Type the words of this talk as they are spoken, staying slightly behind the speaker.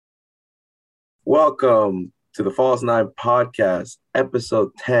Welcome to the Falls Nine Podcast,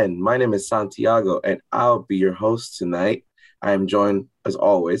 episode 10. My name is Santiago, and I'll be your host tonight. I am joined, as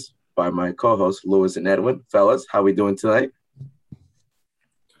always, by my co-hosts, Louis and Edwin. Fellas, how we doing tonight?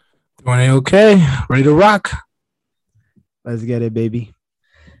 Doing okay. Ready to rock. Let's get it, baby.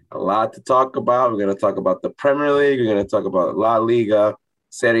 A lot to talk about. We're going to talk about the Premier League. We're going to talk about La Liga,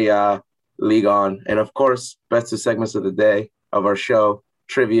 Serie A, Ligue 1, and of course, best two segments of the day of our show,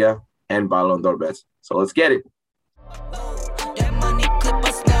 trivia and Ballon d'Or bets. So let's get it.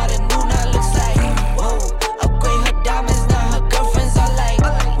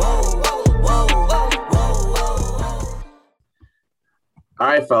 All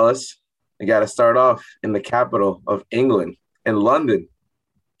right, fellas, we got to start off in the capital of England, in London,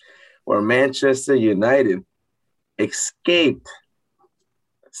 where Manchester United escaped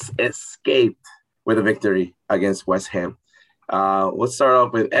with a victory against West Ham. Let's start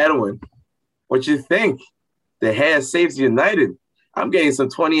off with Edwin. What you think? De Gea saves United. I'm getting some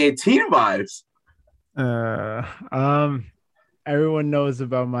 2018 vibes. Everyone knows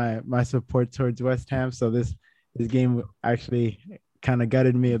about my support towards West Ham, so this game actually kind of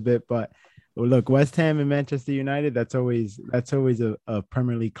gutted me a bit. But look, West Ham and Manchester United, that's always a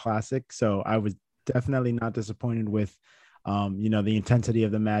Premier League classic. So I was definitely not disappointed with the intensity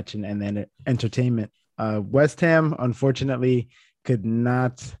of the match and then entertainment. West Ham, unfortunately, could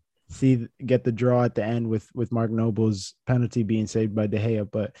not get the draw at the end with Mark Noble's penalty being saved by De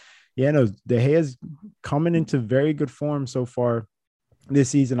Gea. But De Gea's coming into very good form so far this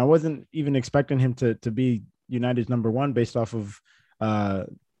season. I wasn't even expecting him to be United's number one based off of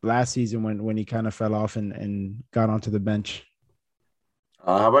last season when he kind of fell off and got onto the bench.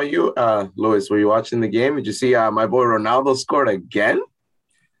 How about you, Louis? Were you watching the game? Did you see my boy Ronaldo scored again?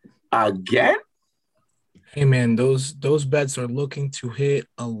 Again? Hey man, those bets are looking to hit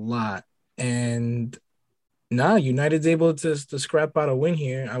a lot, and United's able to scrap out a win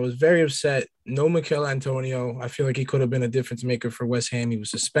here. I was very upset. No Mikel Antonio. I feel like he could have been a difference maker for West Ham. He was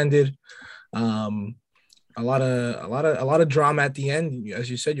suspended. A lot of drama at the end.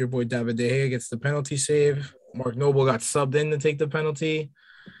 As you said, your boy David De Gea gets the penalty save. Mark Noble got subbed in to take the penalty,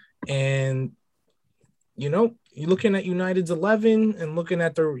 and you're looking at United's 11 and looking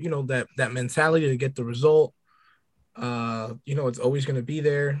at the that mentality to get the result. It's always going to be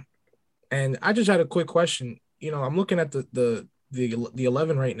there. And I just had a quick question. I'm looking at the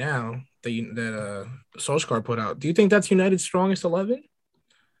 11 right now that Solskjaer put out. Do you think that's United's strongest 11?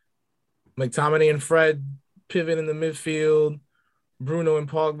 McTominay and Fred pivot in the midfield. Bruno and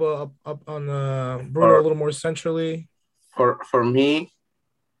Pogba up on Bruno a little more centrally. For me,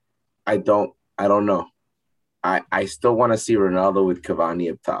 I don't know. I still want to see Ronaldo with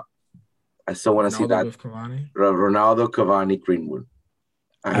Cavani up top. I still want to see that. With Cavani? Ronaldo, Cavani, Greenwood.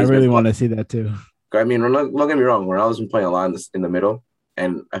 I really want to see that too. I mean, don't get me wrong. Ronaldo's been playing a lot in the middle,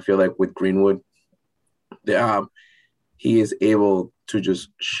 and I feel like with Greenwood, he is able to just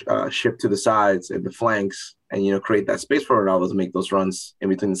shift to the sides and the flanks and, create that space for Ronaldo to make those runs in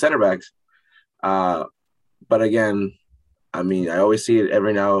between the center backs. But again, I mean, I always see it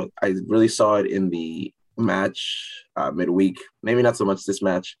every now. I really saw it in the match midweek. Maybe not so much this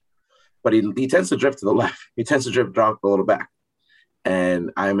match, but he tends to drift to the left. He tends to drop a little back.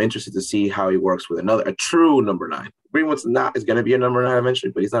 And I'm interested to see how he works with a true number 9. Greenwood's is going to be a number 9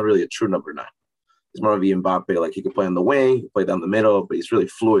 eventually, but he's not really a true number 9. He's more of the Mbappe. Like, he can play on the wing, he can play down the middle, but he's really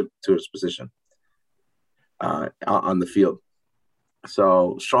fluid to his position on the field.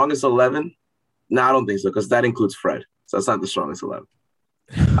 So, strongest 11? No, I don't think so, because that includes Fred. So, that's not the strongest 11.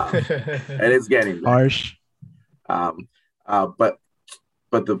 And it's getting there. Harsh. But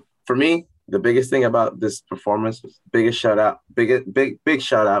for me, the biggest thing about this performance was big shout out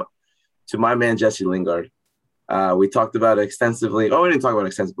to my man Jesse Lingard. We talked about it extensively. Oh, we didn't talk about it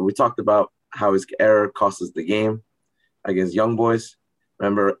extensively, but we talked about how his error cost us the game against Young Boys.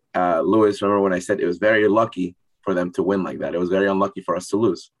 Remember, Louis, when I said it was very lucky for them to win like that? It was very unlucky for us to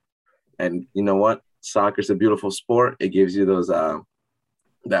lose. And you know what? Soccer's a beautiful sport. It gives you those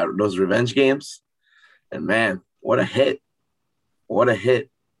revenge games. And man, what a hit. What a hit.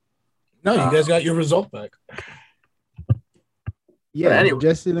 No, you guys got your result back. Yeah, anyway.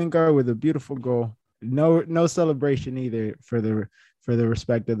 Jesse Lingard with a beautiful goal. No celebration either for the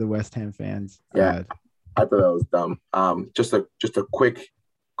respect of the West Ham fans. Yeah, I thought that was dumb. Just a quick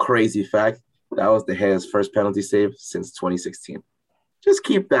crazy fact. That was De Gea's first penalty save since 2016. Just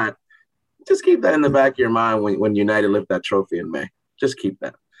keep that in the back of your mind when United lift that trophy in May. Just keep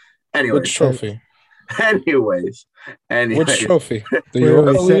that. Anyway, which trophy? Anyways. Which trophy? The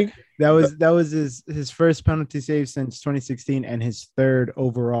Europa League? That was his first penalty save since 2016 and his third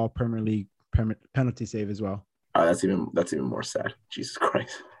overall Premier League penalty save as well. That's even more sad. Jesus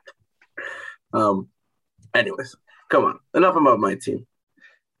Christ. Um. Anyways, come on. Enough about my team.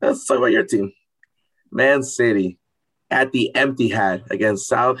 Let's talk about your team. Man City at the empty hat against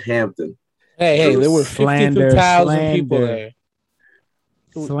Southampton. Hey, there were Slander, 52,000 people slander, there.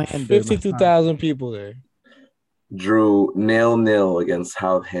 slander, my son. 52,000 people there. Drew 0-0 against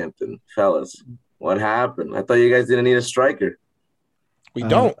Southampton. Fellas, what happened? I thought you guys didn't need a striker. We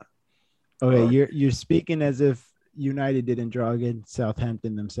don't. Okay, you're speaking as if United didn't draw against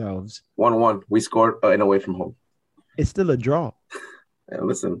Southampton themselves. 1-1. We scored in away from home. It's still a draw. And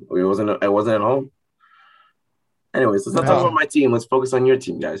listen, I wasn't at home. Anyways, let's not talk about my team. Let's focus on your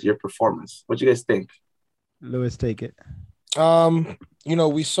team, guys. Your performance. What you guys think? Lewis, take it.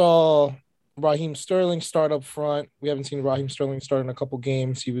 We saw Raheem Sterling start up front. We haven't seen Raheem Sterling start in a couple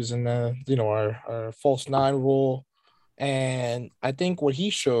games. He was in our false nine role. And I think what he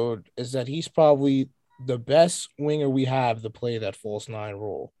showed is that he's probably the best winger we have to play that false nine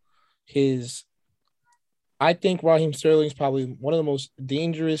role. I think Raheem Sterling is probably one of the most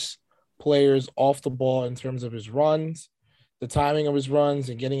dangerous players off the ball in terms of his runs, the timing of his runs,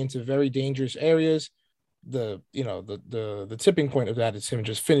 and getting into very dangerous areas. The tipping point of that is him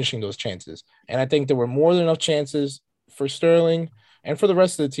just finishing those chances. And I think there were more than enough chances for Sterling and for the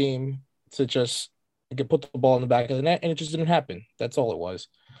rest of the team to just put the ball in the back of the net, and it just didn't happen. That's all it was.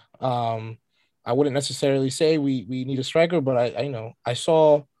 I wouldn't necessarily say we need a striker, but I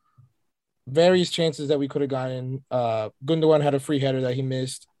saw various chances that we could have gotten. Gundogan had a free header that he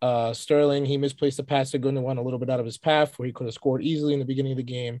missed. Sterling, he misplaced a pass to Gundogan a little bit out of his path where he could have scored easily in the beginning of the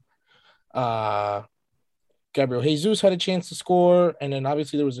game. Gabriel Jesus had a chance to score, and then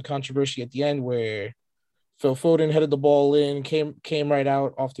obviously there was a controversy at the end where Phil Foden headed the ball in, came right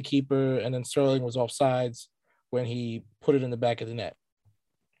out off the keeper, and then Sterling was offsides when he put it in the back of the net.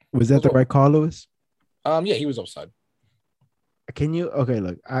 Was that the right call, Lewis? Yeah, he was offside. He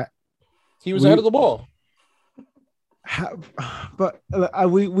was ahead of the ball. But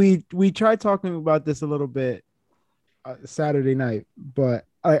we tried talking about this a little bit Saturday night, but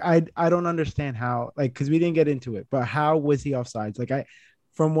I don't understand how, because we didn't get into it, but how was he offsides?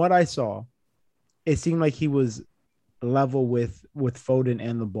 From what I saw, it seemed like he was level with Foden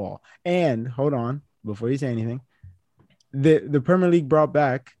and the ball. And hold on, before you say anything, the Premier League brought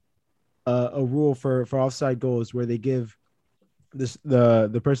back a rule for offside goals where they give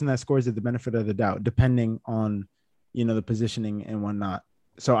the person that scores it the benefit of the doubt, depending on the positioning and whatnot.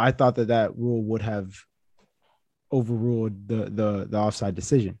 So I thought that rule would have overruled the offside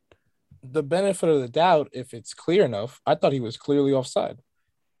decision. The benefit of the doubt, if it's clear enough, I thought he was clearly offside.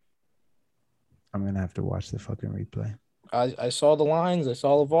 I'm gonna have to watch the fucking replay. I saw the lines, I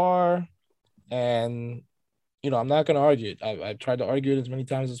saw the VAR, and I'm not gonna argue it. I tried to argue it as many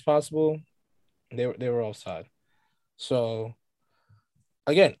times as possible. They were offside. So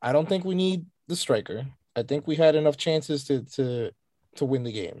again, I don't think we need the striker. I think we had enough chances to win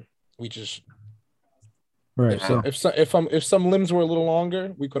the game. We just right. If some limbs were a little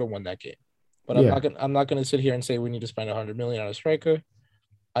longer, we could have won that game. But I'm not gonna sit here and say we need to spend $100 million on a striker.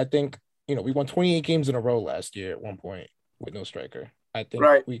 I think we won 28 games in a row last year at one point with no striker. I think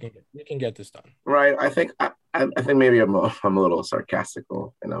we can get this done. Right. I think maybe I'm a little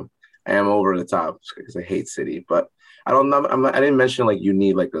sarcastical, I am over the top because I hate City, but I don't know. I didn't mention you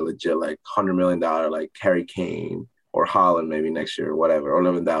need a legit $100 million Harry Kane or Haaland maybe next year or whatever, or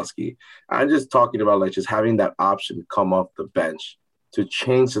Lewandowski. I'm just talking about just having that option come off the bench to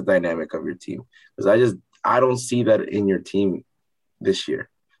change the dynamic of your team, because I don't see that in your team this year.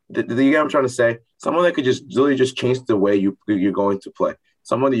 Do you get what I'm trying to say? Someone that could just literally just change the way you're going to play.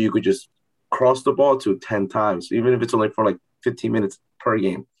 Someone that you could just cross the ball to 10 times, even if it's only for 15 minutes per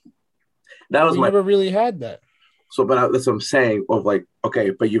game. We never really had that. So, but that's what I'm saying.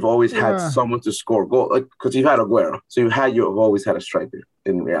 Okay, but you've always had someone to score goal, because you've had Aguero, so you've always had a striker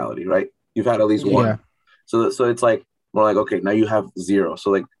in reality, right? You've had at least one. So it's more okay, now you have zero.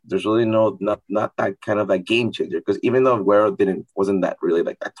 So there's really not that kind of game changer, because even though Aguero wasn't that really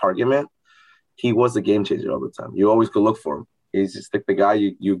that target man, he was the game changer all the time. You always could look for him. He's just the guy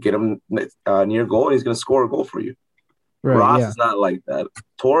you get him near goal, and he's gonna score a goal for you. Right, Ross is not like that.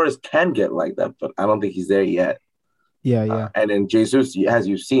 Torres can get like that, but I don't think he's there yet. Yeah. And then Jesus, as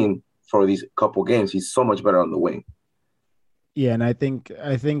you've seen for these couple games, he's so much better on the wing. Yeah, and I think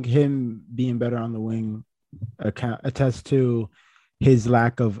him being better on the wing attests to his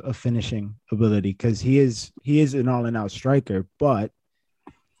lack of finishing ability, because he is an all-in-out striker, but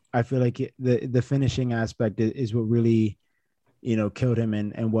I feel like the finishing aspect is what really killed him,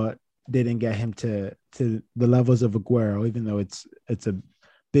 and what didn't get him to the levels of Aguero, even though it's a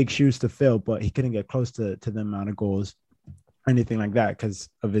big shoes to fill, but he couldn't get close to the amount of goals or anything like that because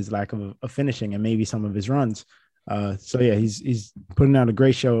of his lack of finishing and maybe some of his runs. So yeah, he's putting out a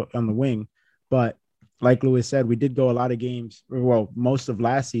great show on the wing. But like Lewis said, we did go a lot of games, well, most of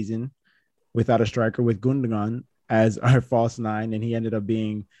last season without a striker with Gundogan as our false nine, and he ended up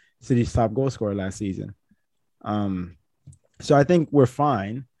being City's top goal scorer last season. So I think we're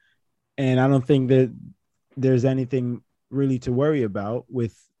fine, and I don't think that there's anything really to worry about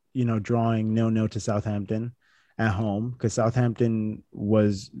with drawing 0-0 to Southampton at home because Southampton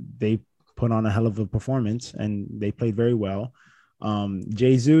they put on a hell of a performance and they played very well.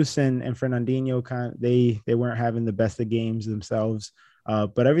 Jesus and Fernandinho they weren't having the best of games themselves,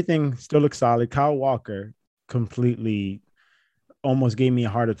 but everything still looks solid. Kyle Walker completely almost gave me a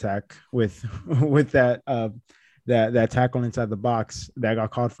heart attack with with that tackle inside the box that got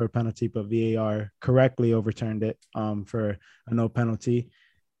called for a penalty, but VAR correctly overturned it for a no penalty.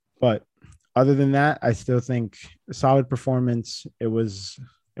 But other than that, I still think a solid performance. It was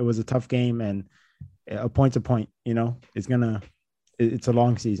a tough game, and a point to point, it's a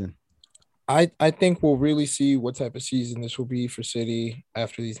long season. I think we'll really see what type of season this will be for City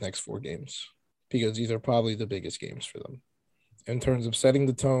after these next 4 games, because these are probably the biggest games for them in terms of setting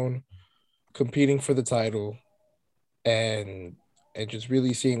the tone, competing for the title, and just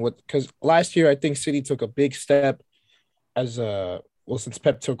really seeing because last year I think City took a big step since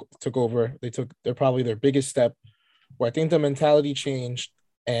Pep took over. They're probably their biggest step where I think the mentality changed.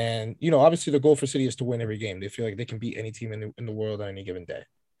 And, obviously the goal for City is to win every game. They feel like they can beat any team in the world on any given day.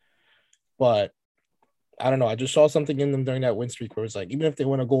 But I don't know. I just saw something in them during that win streak where it's like, even if they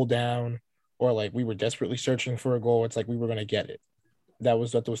went a goal down or like we were desperately searching for a goal, it's like we were going to get it. That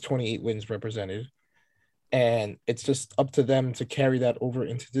was what those 28 wins represented. And it's just up to them to carry that over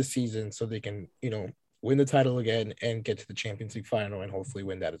into this season so they can, win the title again and get to the Champions League final and hopefully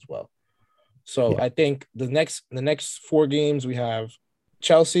win that as well. So Yeah. I think the next 4 games we have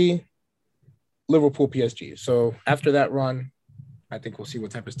Chelsea, Liverpool, PSG. So after that run, I think we'll see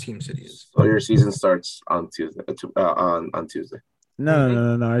what type of team City is. So your season starts on Tuesday. On Tuesday.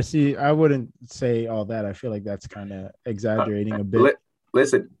 No. I wouldn't say all that. I feel like that's kind of exaggerating a bit.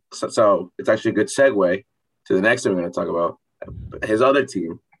 Listen, so it's actually a good segue to the next thing we're going to talk about. His other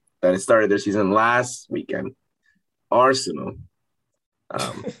team that had started their season last weekend, Arsenal.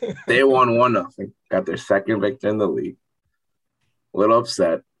 They won 1-0, got their second victory in the league. A little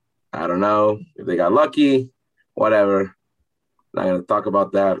upset. I don't know if they got lucky, whatever. Not going to talk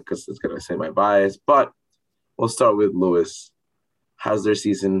about that because it's going to say my bias. But we'll start with Lewis. How's their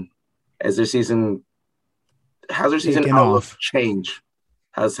season? Has their season Taken outlook off. changed?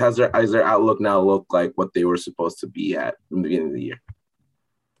 Has their outlook now look like what they were supposed to be at in the beginning of the year?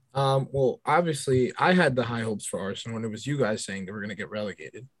 Well, obviously, I had the high hopes for Arsenal when it was you guys saying they were going to get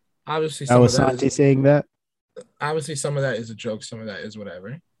relegated. Obviously, That was Santi saying that. Obviously, some of that is a joke, some of that is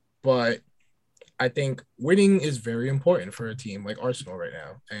whatever. But I think winning is very important for a team like Arsenal right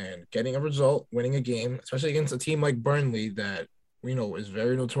now, and getting a result, winning a game, especially against a team like Burnley that is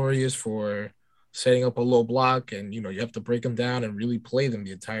very notorious for setting up a low block, and you have to break them down and really play them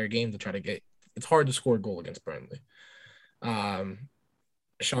the entire game to try to get. It's hard to score a goal against Burnley.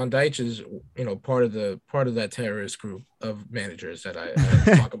 Sean Dyche is, part of that terrorist group of managers that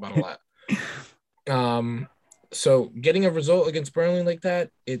I talk about a lot. So getting a result against Burnley like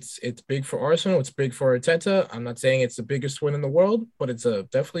that, it's big for Arsenal. It's big for Arteta. I'm not saying it's the biggest win in the world, but it's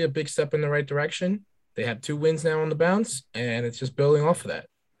definitely a big step in the right direction. They have 2 wins now on the bounce, and it's just building off of that.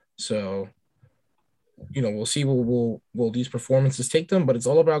 So, we'll see will these performances take them, but it's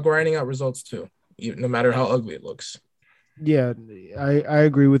all about grinding out results too, no matter how ugly it looks. Yeah, I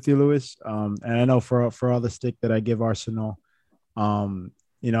agree with you, Lewis. And I know for all the stick that I give Arsenal,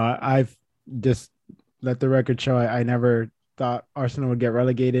 I've just let the record show I never thought Arsenal would get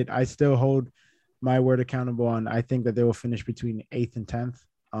relegated. I still hold my word accountable, and I think that they will finish between 8th and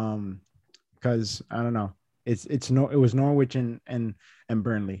 10th. Because I don't know, it was Norwich and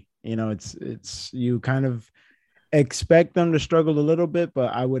Burnley. It's you kind of expect them to struggle a little bit,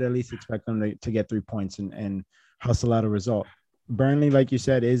 but I would at least expect them to get 3 points and hustle out a result. Burnley, like you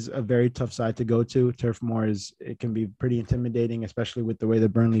said, is a very tough side to go to. Turf Moor it can be pretty intimidating, especially with the way that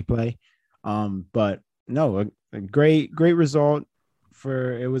Burnley play. But no, a great result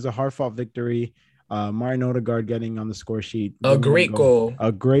it was a hard fought victory. Martin Odegaard getting on the score sheet. A great goal.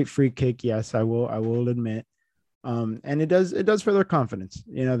 A great free kick. Yes, I will admit. And it does for their confidence.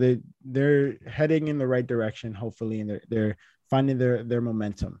 They're heading in the right direction, hopefully, and they're finding their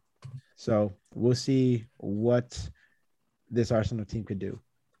momentum. So we'll see what this Arsenal team could do.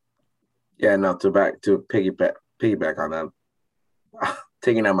 Yeah, no, to piggyback on that.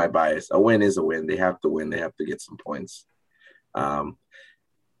 taking out my bias. A win is a win. They have to win. They have to get some points. Um,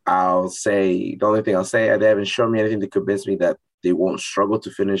 I'll say the only thing I'll say, they haven't shown me anything to convince me that they won't struggle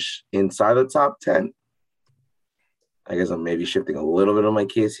to finish inside the top 10. I guess I'm maybe shifting a little bit on my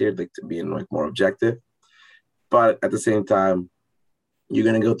case here, like to being like more objective. But at the same time, you're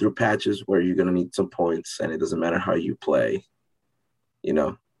gonna go through patches where you're gonna need some points, and it doesn't matter how you play. You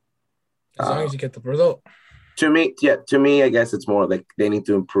know, As long as you get the result. To me, I guess it's more like they need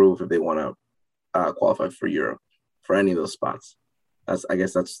to improve if they want to qualify for Europe for any of those spots. I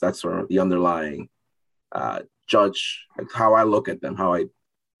guess that's sort of the underlying judge, like how I look at them, how I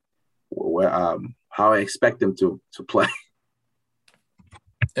expect them to play.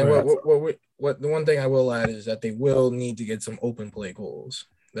 And what the one thing I will add is that they will need to get some open play goals.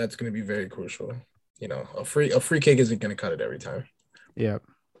 That's going to be very crucial. You know, a free kick isn't going to cut it every time. Yeah.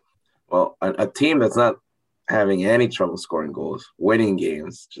 Well, a team that's not having any trouble scoring goals, winning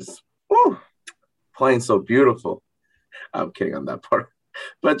games, just playing so beautiful. I'm kidding on that part,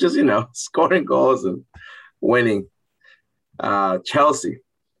 but just scoring goals and winning. Chelsea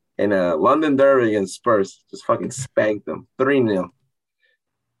in a London derby against Spurs just fucking spanked them 3-0.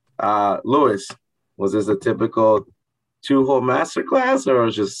 Lewis, was this a typical two-hole masterclass, or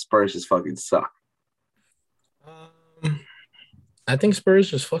was just Spurs just fucking suck? I think Spurs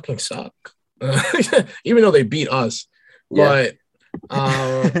just fucking suck, even though they beat us. Yeah.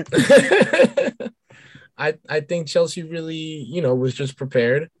 But I think Chelsea really, was just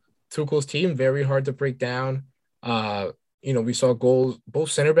prepared. Tuchel's team, very hard to break down. We saw goals,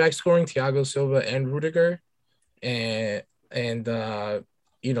 both center backs scoring, Thiago Silva and Rudiger, and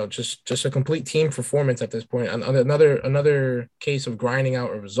just a complete team performance at this point. Another case of grinding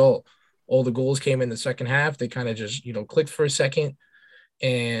out a result. All the goals came in the second half. They kind of just clicked for a second,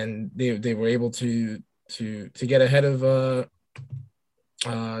 and they were able to get ahead of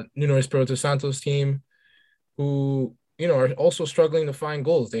Nuno Espirito Santo's team, who are also struggling to find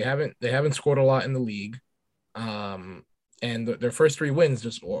goals. They haven't scored a lot in the league, and their first 3 wins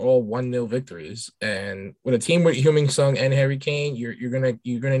just were all 1-0 victories. And with a team with Heung-min Son and Harry Kane,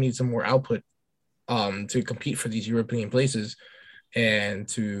 you're gonna need some more output to compete for these European places and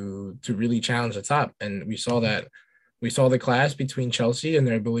to really challenge the top. And we saw the clash between Chelsea and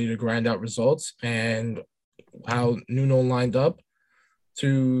their ability to grind out results, and how Nuno lined up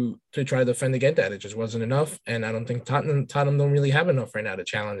to try to defend against that. It just wasn't enough. And I don't think Tottenham don't really have enough right now to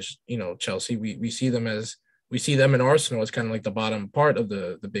challenge, Chelsea. We see them in Arsenal as kind of like the bottom part of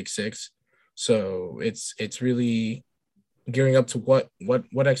the big six. So it's really gearing up to what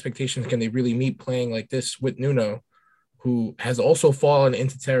expectations can they really meet playing like this with Nuno, who has also fallen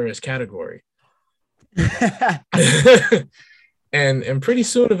into terrorist category. and pretty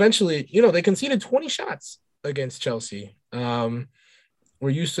soon, eventually, they conceded 20 shots against Chelsea. We're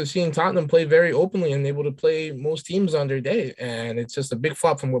used to seeing Tottenham play very openly and able to play most teams on their day. And it's just a big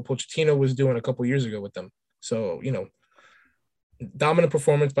flop from what Pochettino was doing a couple years ago with them. So, dominant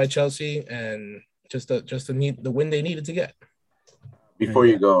performance by Chelsea, and just the win they needed to get. Before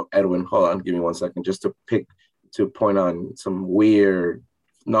you go, Edwin, hold on, give me 1 second, just to point on some weird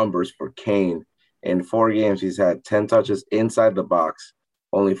numbers for Kane. In 4 games, he's had 10 touches inside the box,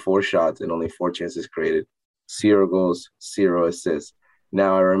 only 4 shots, and only 4 chances created. 0 goals, 0 assists.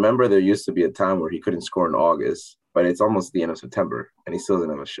 Now, I remember there used to be a time where he couldn't score in August, but it's almost the end of September, and he still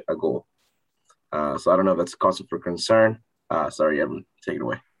doesn't have a goal. So I don't know if that's a cause for concern. Sorry, Evan, take it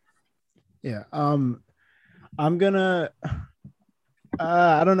away. Yeah. I'm gonna.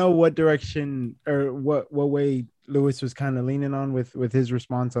 I don't know what direction or what way Lewis was kind of leaning on with his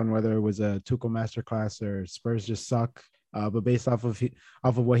response on whether it was a Tuchel masterclass or Spurs just suck. But based off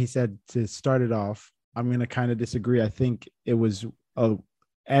of what he said to start it off, I'm gonna kind of disagree. I think it was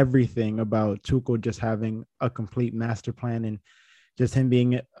everything about Tuchel just having a complete master plan and just him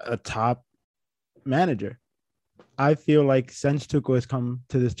being a top manager. I feel like since Tuchel has come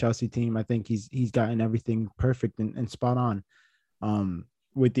to this Chelsea team, I think he's gotten everything perfect and spot on.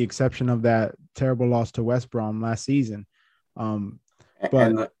 With the exception of that terrible loss to West Brom last season. But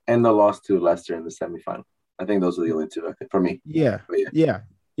the loss to Leicester in the semifinal. I think those are the only 2, I think, for me. Yeah. But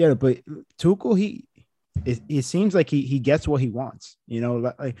Tuchel, it seems like he gets what he wants.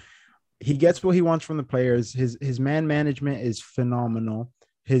 Like he gets what he wants from the players. His man management is phenomenal.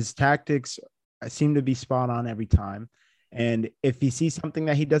 His tactics seem to be spot on every time. And if he sees something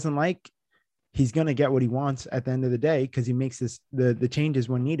that he doesn't like, he's going to get what he wants at the end of the day, because he makes the changes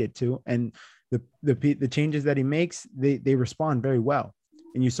when needed to. And the changes that he makes, they respond very well.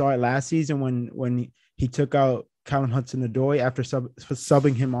 And you saw it last season when he took out Callum Hudson-Odoi after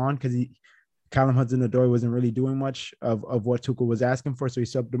subbing him on because Callum Hudson-Odoi wasn't really doing much of what Tuchel was asking for, so he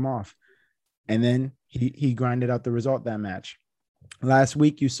subbed him off. And then he grinded out the result that match. Last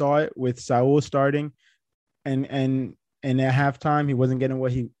week, you saw it with Saul starting, and at halftime, he wasn't getting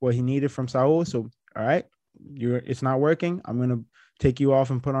what he needed from Saul. So, all right, it's not working. I'm gonna take you off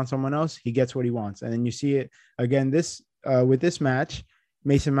and put on someone else. He gets what he wants, and then you see it again with this match.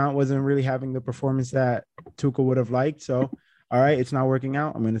 Mason Mount wasn't really having the performance that Tuchel would have liked. So, all right, it's not working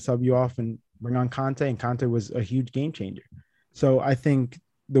out. I'm going to sub you off and bring on Conte, and Conte was a huge game changer. So I think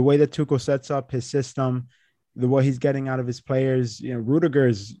the way that Tuchel sets up his system, the way he's getting out of his players, Rudiger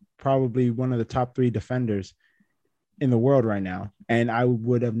is probably one of the top 3 defenders in the world right now. And I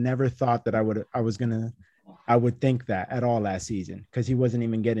would have never thought that I would think that at all last season, because he wasn't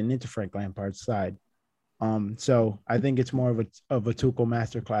even getting into Frank Lampard's side. So I think it's more of a Tuchel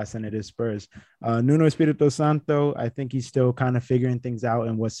masterclass than it is Spurs. Nuno Espirito Santo, I think he's still kind of figuring things out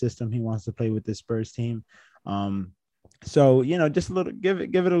and what system he wants to play with this Spurs team. So just a little, give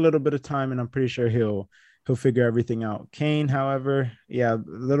it a little bit of time, and I'm pretty sure he'll figure everything out. Kane, however, a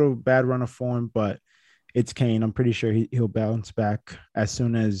little bad run of form, but it's Kane. I'm pretty sure he'll bounce back as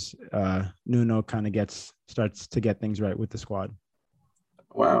soon as Nuno kind of starts to get things right with the squad.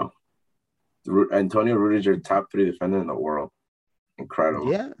 Wow. Antonio Rudiger, top 3 defender in the world.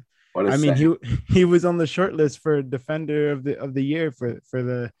 Incredible. Yeah. He was on the short list for defender of the year for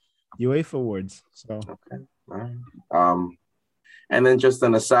the UEFA awards. So okay. And then just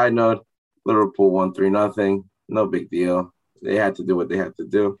on a side note, Liverpool won 3-0. No big deal. They had to do what they had to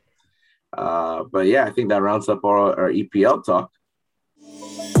do. But yeah, I think that rounds up our EPL talk.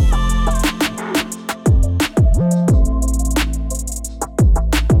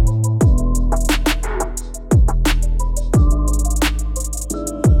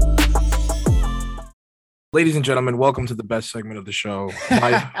 Ladies and gentlemen, welcome to the best segment of the show,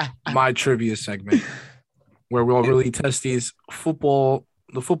 my trivia segment, where we'll really test the football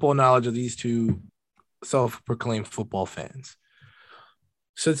knowledge of these 2 self-proclaimed football fans.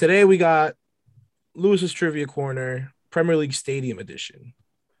 So today we got Lewis's Trivia Corner, Premier League Stadium Edition.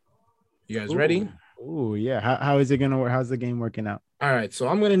 You guys ready? Oh yeah. How is it gonna work? How's the game working out? All right, so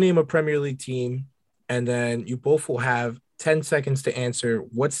I'm gonna name a Premier League team, and then you both will have 10 seconds to answer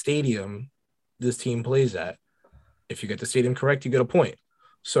what stadium this team plays at. If you get the stadium correct, you get a point.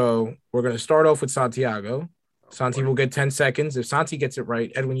 So we're going to start off with Santiago. Santi will get 10 seconds. If Santi gets it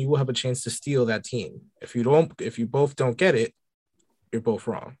right, Edwin, you will have a chance to steal that team. If you both don't get it, you're both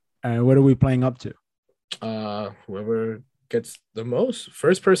wrong. And what are we playing up to? Whoever gets the most.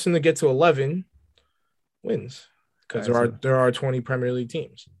 First person to get to 11 wins, because there are 20 Premier League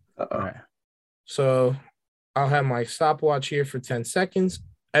teams. All right. So I'll have my stopwatch here for 10 seconds.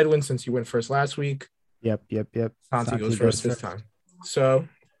 Edwin, since you went first last week. Yep. Santi goes first this time. So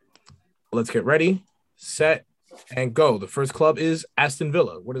let's get ready, set, and go. The first club is Aston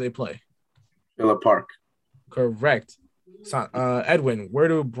Villa. Where do they play? Villa Park. Correct. Edwin, where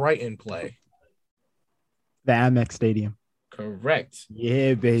do Brighton play? The Amex Stadium. Correct.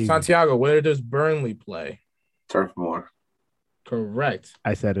 Yeah, baby. Santiago, where does Burnley play? Turf Moor. Correct.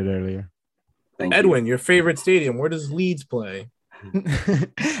 I said it earlier. Thank Edwin, your favorite stadium, where does Leeds play?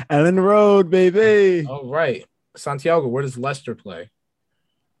 Ellen Road, baby. All right. Santiago, where does Leicester play?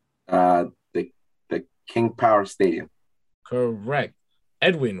 The King Power Stadium. Correct.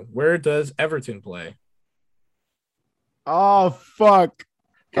 Edwin, where does Everton play? Oh, fuck.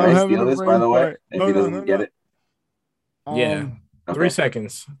 Can I steal this, by the way? If he doesn't get it. Yeah. Okay. 3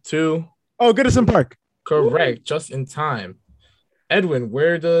 seconds. 2. Oh, Goodison Park. Correct. Woo. Just in time. Edwin,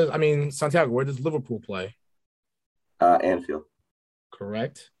 Santiago, where does Liverpool play? Anfield.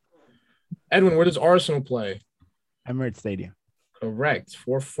 Correct. Edwin, where does Arsenal play? Emirates Stadium. Correct.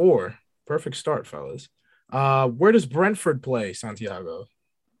 4-4. Perfect start, fellas. Where does Brentford play, Santiago?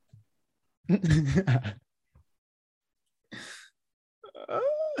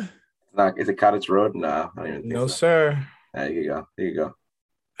 Is it Cottage Road? No, I don't even think no, so. Sir. There you go.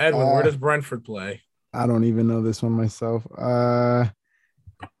 Edwin, where does Brentford play? I don't even know this one myself.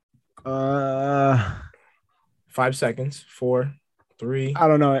 5 seconds. 4, 3. I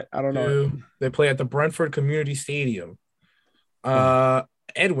don't know it. I don't know it. They play at the Brentford Community Stadium.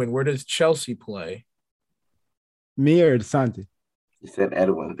 Edwin, where does Chelsea play? Me or Santi? You said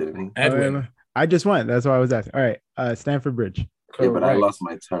Edwin, didn't he? Edwin. I just went. That's why I was asking. All right. Stamford Bridge. Yeah, but I lost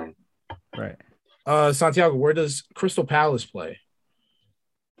my turn. Right. Santiago, where does Crystal Palace play?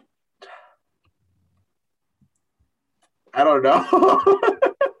 I don't know.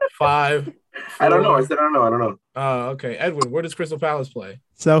 5. 4. I don't know. I said I don't know. Okay. Edwin, where does Crystal Palace play?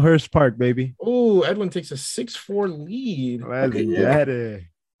 Selhurst Park, baby. Oh, Edwin takes a 6-4 lead. Okay,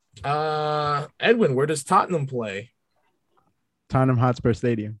 Edwin, where does Tottenham play? Tottenham Hotspur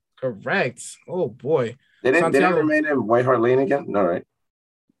Stadium. Correct. Oh boy. They didn't Santiago. remain in White Hart Lane again? No, right?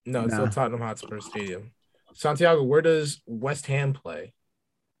 No, it's still Nah. Tottenham Hotspur Stadium. Santiago, where does West Ham play?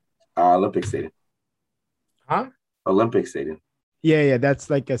 Olympic Stadium. Huh? Olympic Stadium. Yeah, that's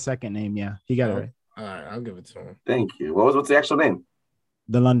like a second name. Yeah, he got it Oh, right. all right, I'll give it to him. Thank you. What's the actual name?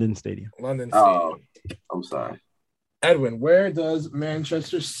 The London Stadium. London Oh, Stadium. I'm sorry. Edwin, where does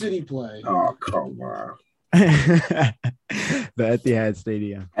Manchester City play? Oh, come on. The Etihad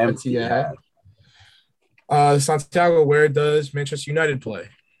Stadium. Empty Etihad. hat. Santiago, where does Manchester United play?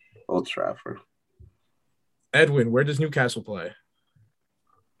 Old Trafford. Edwin, where does Newcastle play?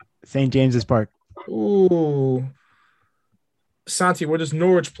 St. James's Park. Ooh. Santi, where does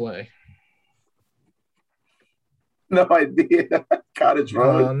Norwich play? No idea. Cottage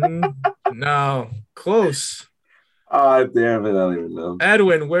Road. No. Close. Oh, damn it. I don't even know.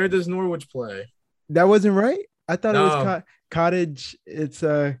 Edwin, where does Norwich play? That wasn't right. I thought it was No. Cottage. It's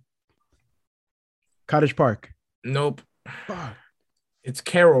Cottage Park. Nope. Fuck. It's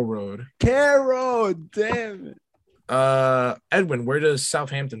Carroll Road. Carroll, damn it. Edwin, where does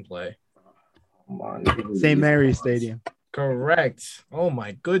Southampton play? Come on. St. Mary's Stadium. Correct. Oh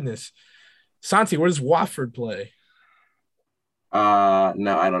my goodness. Santi, where does Watford play? No, I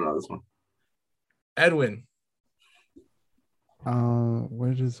don't know this one. Edwin.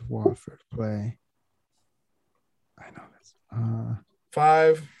 Where does Watford play? I know this.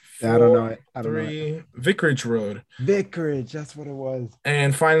 5, 4, I don't know it. I don't know 3, Vicarage Road. Vicarage, that's what it was.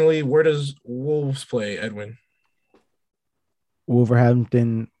 And finally, where does Wolves play, Edwin?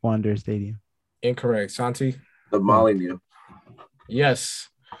 Wolverhampton Wanderers Stadium. Incorrect. Santi? The Molyneux. Yes.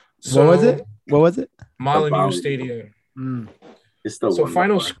 What was it? Molyneux Stadium. It's still So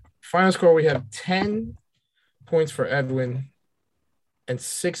one final score, we have 10 points for Edwin and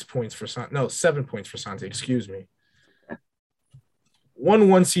 6 points for 7 points for Santi, excuse me.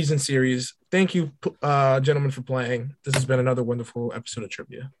 1-1 season series. Thank you, gentlemen, for playing. This has been another wonderful episode of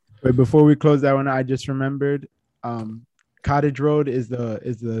Trivia. Wait, before we close that one, I just remembered Cottage Road is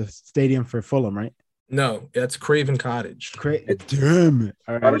the stadium for Fulham, right? No, that's Craven Cottage. Damn it.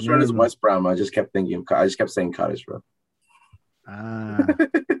 All right, Cottage Road is West Brom. I just kept saying Cottage Road.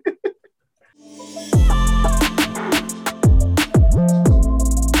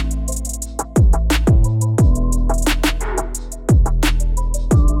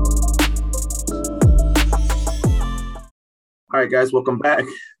 All right, guys, welcome back.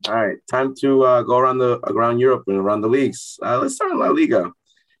 All right, time to go around Europe and around the leagues. Let's start in La Liga.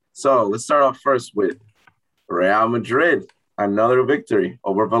 So let's start off first with Real Madrid. Another victory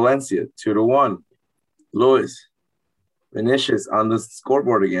over Valencia, 2-1. Luis, Vinicius on the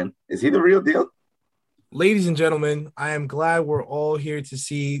scoreboard again. Is he the real deal? Ladies and gentlemen, I am glad we're all here to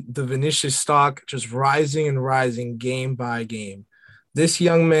see the Vinicius stock just rising and rising game by game. This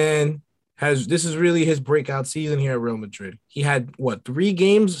young man this is really his breakout season here at Real Madrid. He had 3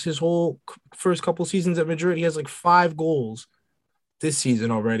 games his whole first couple seasons at Madrid. He has 5 goals this season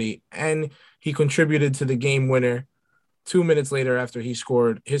already, and he contributed to the game winner 2 minutes later after he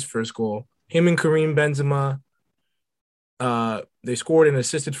scored his first goal. Him and Karim Benzema, they scored and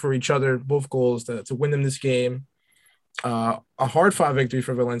assisted for each other, both goals to win them this game. A hard-fought victory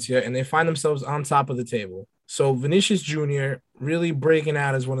for Valencia, and they find themselves on top of the table. So Vinicius Jr. really breaking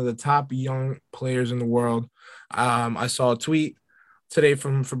out as one of the top young players in the world. I saw a tweet today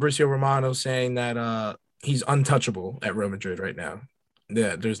from Fabrizio Romano saying that he's untouchable at Real Madrid right now.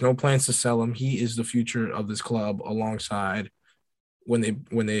 Yeah, there's no plans to sell him. He is the future of this club alongside when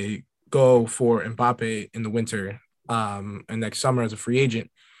they go for Mbappe in the winter and next summer as a free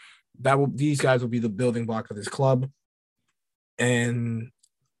agent. These guys will be the building block of this club. And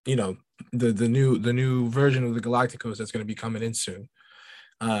the new version of the Galacticos that's going to be coming in soon.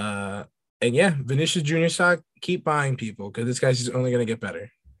 And yeah, Vinicius Junior stock, keep buying people because this guy's just only going to get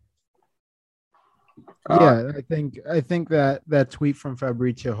better. Yeah, I think that tweet from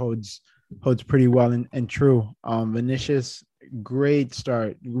Fabrizio holds pretty well and true. Vinicius, great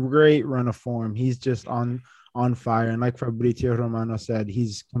start, great run of form. He's just on fire, and like Fabrizio Romano said,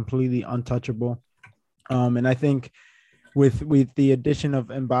 he's completely untouchable. And I think with the addition of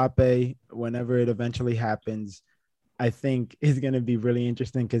Mbappe, whenever it eventually happens, I think it's going to be really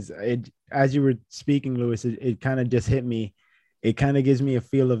interesting because as you were speaking, Lewis, it kind of just hit me. It kind of gives me a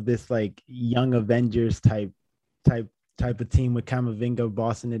feel of this young Avengers type of team with Camavinga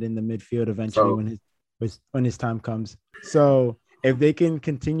bossing it in the midfield eventually when his time comes. So if they can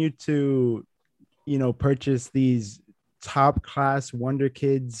continue to, purchase these top class wonder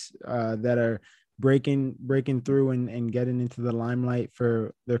kids that are breaking through and getting into the limelight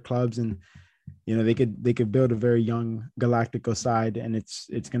for their clubs. And they could build a very young Galactico side, and it's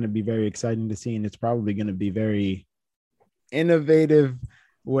going to be very exciting to see, and it's probably going to be very innovative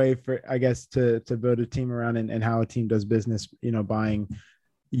way for, I guess, to build a team around, and how a team does business, buying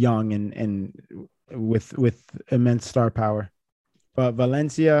young and with immense star power. But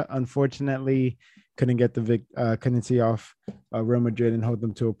Valencia, unfortunately, couldn't see off Real Madrid and hold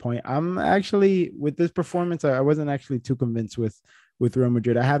them to a point. I'm actually, with this performance, I wasn't actually too convinced with Real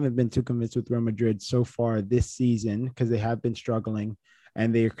Madrid. I haven't been too convinced with Real Madrid so far this season, because they have been struggling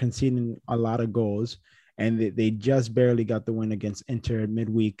and they're conceding a lot of goals. And they just barely got the win against Inter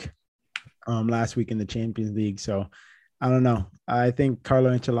midweek last week in the Champions League. So I don't know. I think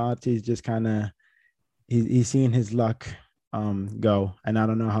Carlo Ancelotti is just kind of he's seeing his luck go, and I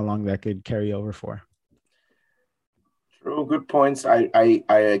don't know how long that could carry over for. True, good points.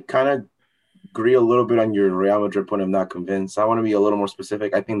 I kind of agree a little bit on your Real Madrid point. I'm not convinced. I want to be a little more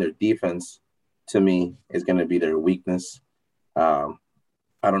specific. I think their defense, to me, is going to be their weakness. I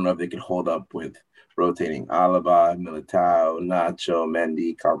don't know if they can hold up with rotating Alaba, Militao, Nacho,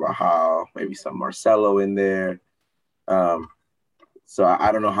 Mendy, Carvajal, maybe some Marcelo in there. So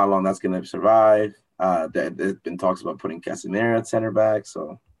I don't know how long that's going to survive. There's been talks about putting Casemiro at center back,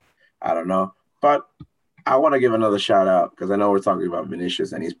 so I don't know. But I want to give another shout out, because I know we're talking about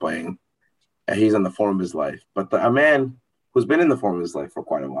Vinicius and he's playing, and he's in the form of his life. But a man who's been in the form of his life for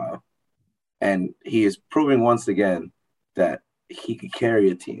quite a while, and he is proving once again that he could carry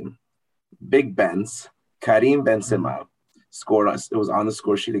a team. Big Benz, Karim Benzema scored. It was on the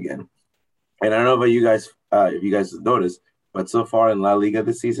score sheet again. And I don't know about you guys, if you guys have noticed, but so far in La Liga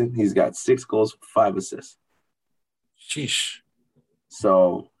this season, he's got 6 goals, 5 assists. Sheesh.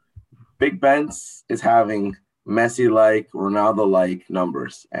 So Big Benz is having Messi-like, Ronaldo-like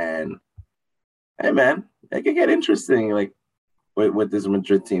numbers. And, hey, man, it could get interesting, like, with this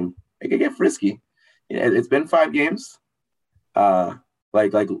Madrid team. It could get frisky. It's been 5 games.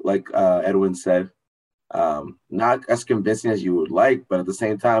 Like Edwin said, not as convincing as you would like, but at the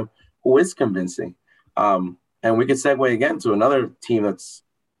same time, who is convincing? And we could segue again to another team that's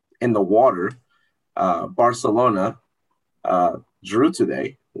in the water. Barcelona drew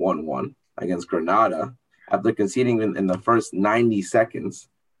today 1-1 against Granada after conceding in the first 90 seconds,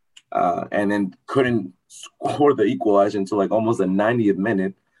 and then couldn't score the equalizer until like almost the 90th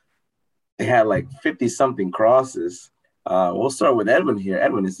minute. They had like 50-something crosses. We'll start with Edwin here.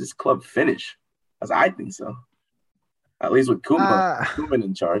 Edwin, is this club finished? As I think so. At least with Koeman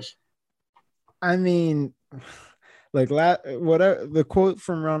in charge. I mean, like whatever the quote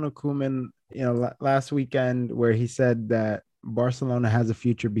from Ronald Koeman, last weekend, where he said that Barcelona has a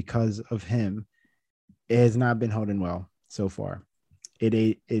future because of him, it has not been holding well so far.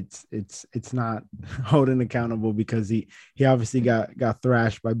 It's not holding accountable, because he obviously got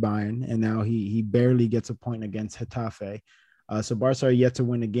thrashed by Bayern, and now he barely gets a point against Getafe. So Barca are yet to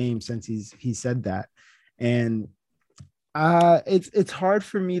win a game since he said that, and it's hard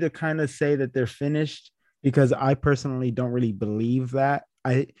for me to kind of say that they're finished, because I personally don't really believe that.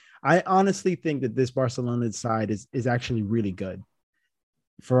 I honestly think that this Barcelona side is actually really good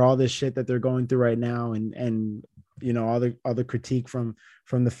for all this shit that they're going through right now, and all the critique from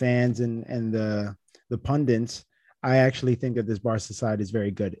the fans and the pundits. I actually think that this Barca side is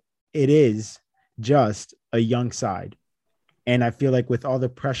very good. It is just a young side, and I feel like with all the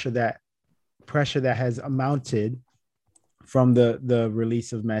pressure that has mounted from the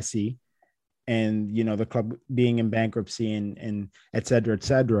release of Messi, and the club being in bankruptcy and et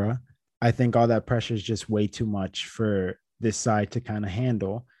cetera, I think all that pressure is just way too much for this side to kind of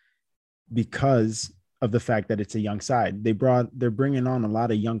handle, because of the fact that it's a young side. They're bringing on a lot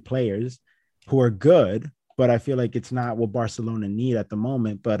of young players who are good, but I feel like it's not what Barcelona need at the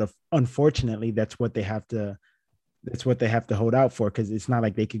moment. But unfortunately, that's what they have to hold out for, because it's not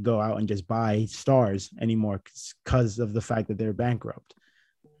like they could go out and just buy stars anymore because of the fact that they're bankrupt.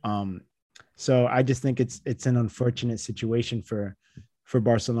 So I just think it's an unfortunate situation for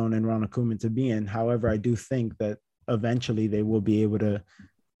Barcelona and Ronald Koeman to be in. However, I do think that eventually they will be able to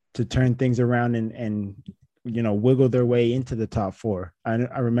turn things around and wiggle their way into the top 4.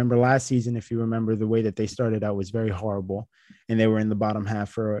 I remember last season, if you remember, the way that they started out was very horrible, and they were in the bottom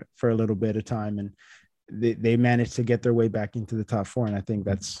half for a little bit of time, and they managed to get their way back into the top 4. And I think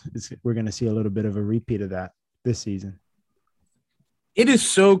we're going to see a little bit of a repeat of that this season. It is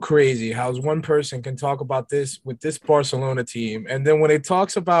so crazy how one person can talk about this with this Barcelona team, and then when it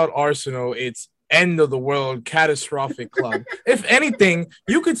talks about Arsenal, it's end of the world, catastrophic club. If anything,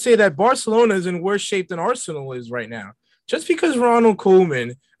 you could say that Barcelona is in worse shape than Arsenal is right now. Just because Ronald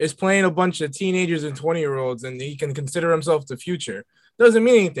Koeman is playing a bunch of teenagers and 20-year-olds and he can consider himself the future doesn't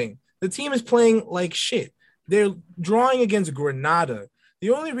mean anything. The team is playing like shit. They're drawing against Granada.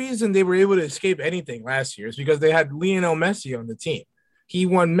 The only reason they were able to escape anything last year is because they had Lionel Messi on the team. He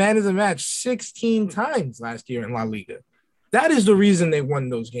won man of the match 16 times last year in La Liga. That is the reason they won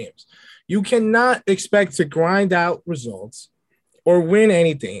those games. You cannot expect to grind out results or win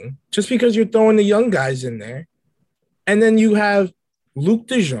anything just because you're throwing the young guys in there. And then you have Luc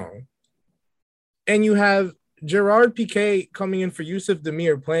de Jong and you have Gerard Piqué coming in for Yusuf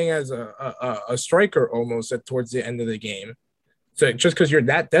Demir playing as a striker almost towards the end of the game. So just because you're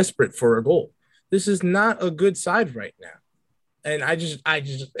that desperate for a goal. This is not a good side right now. And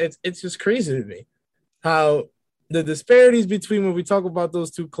it's just crazy to me how the disparities between when we talk about those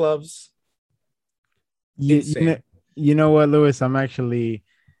two clubs. You know what, Lewis? I'm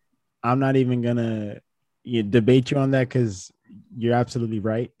not even gonna debate you on that because you're absolutely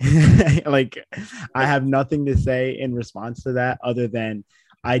right. Like, I have nothing to say in response to that other than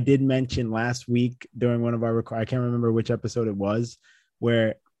I did mention last week during one of our I can't remember which episode it was,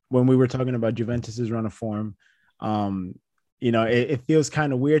 where when we were talking about Juventus's run of form, it feels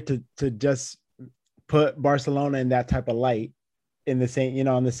kind of weird to just put Barcelona in that type of light in the same,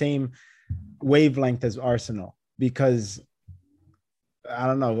 on the same wavelength as Arsenal, because I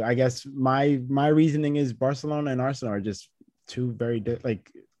don't know. I guess my reasoning is Barcelona and Arsenal are just two very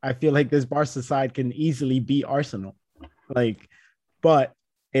like, I feel like this Barca side can easily beat Arsenal, like, but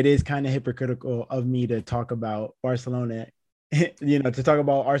it is kind of hypocritical of me to talk about Barcelona, to talk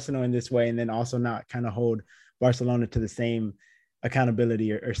about Arsenal in this way and then also not kind of hold Barcelona to the same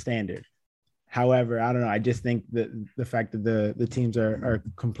accountability or standard. However, I don't know. I just think that the fact that the teams are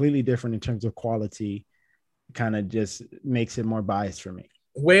completely different in terms of quality kind of just makes it more biased for me.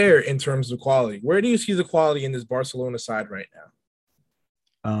 Where in terms of quality? Where do you see the quality in this Barcelona side right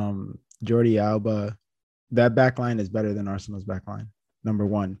now? Jordi Alba, that back line is better than Arsenal's back line. Number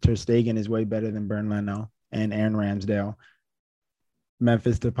one. Ter Stegen is way better than Bernd Leno and Aaron Ramsdale.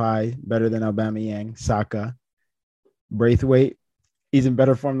 Memphis Depay, better than Aubameyang. Saka. Braithwaite, he's in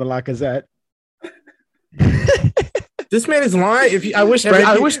better form than Lacazette. This man is lying. I wish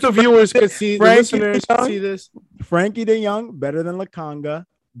the viewers could see, the listeners could see this. Frankie de Jong, better than Lakanga,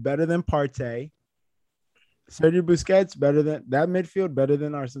 better than Partey. Sergio Busquets, better than that midfield, better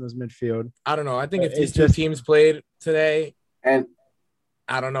than Arsenal's midfield. I don't know. I think if these two teams played today, and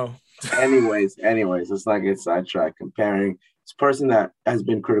I don't know. anyways, it's like a sidetrack comparing this person that has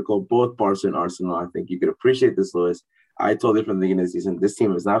been critical both Barca and Arsenal. I think you could appreciate this, Lewis. I told you from the beginning of the season, this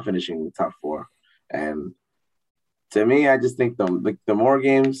team is not finishing in the top four. And to me, I just think the more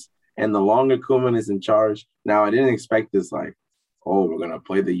games and the longer Koeman is in charge. Now, I didn't expect this, like, oh, we're going to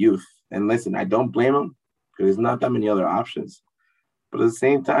play the youth. And listen, I don't blame him because there's not that many other options. But at the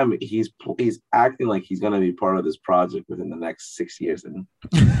same time, he's acting like he's going to be part of this project within the next 6 years. And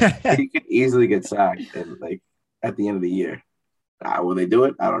he could easily get sacked at the end of the year. Will they do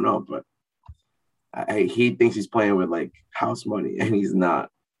it? I don't know. But he thinks he's playing with, like, house money, and he's not.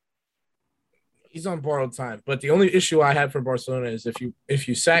 He's on borrowed time. But the only issue I have for Barcelona is if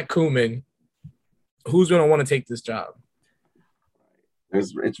you sack Koeman, who's going to want to take this job?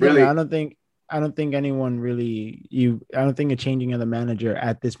 It's really. I don't think anyone really. I don't think a changing of the manager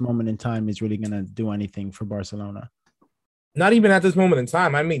at this moment in time is really going to do anything for Barcelona. Not even at this moment in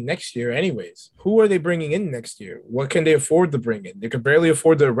time. I mean, next year, anyways. Who are they bringing in next year? What can they afford to bring in? They could barely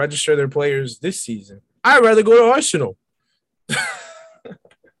afford to register their players this season. I'd rather go to Arsenal.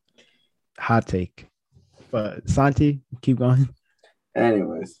 Hot take. But Santi, keep going.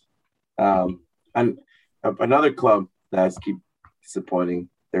 Anyways, and another club that's keep disappointing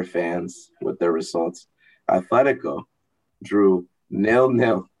their fans with their results. Atletico drew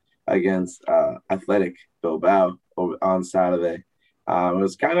 0-0 against Athletic Bilbao on Saturday. It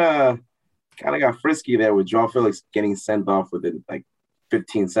was kind of got frisky there with Joao Felix getting sent off within like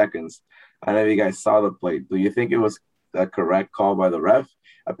 15 seconds. I don't know if you guys saw the play. Do you think it was a correct call by the ref?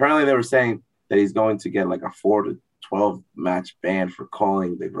 Apparently, they were saying that he's going to get like a 4 to 12 match ban for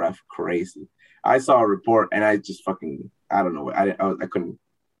calling the ref crazy. I saw a report and I just I don't know. I couldn't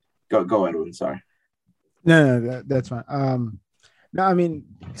go Edwin. Sorry. No, that's fine. No, I mean,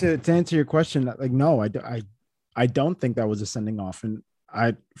 to answer your question, like, no, I don't think that was a sending off, and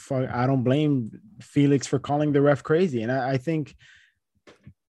I don't blame Felix for calling the ref crazy, and I think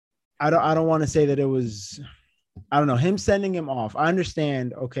I don't want to say that it was, I don't know, him sending him off. I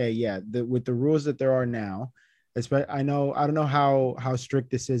understand. Okay, yeah, with the rules that there are now, I don't know how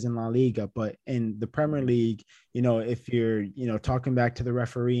strict this is in La Liga, but in the Premier League, if you're talking back to the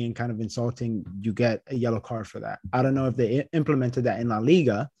referee and kind of insulting, you get a yellow card for that. I don't know if they implemented that in La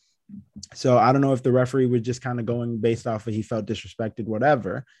Liga, so I don't know if the referee was just kind of going based off of he felt disrespected,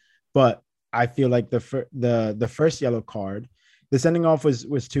 whatever. But I feel like the first yellow card, the sending off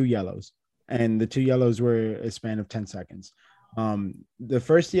was two yellows, and the two yellows were a span of 10 seconds. The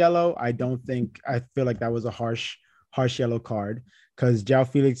first yellow, I feel like that was a harsh yellow card because João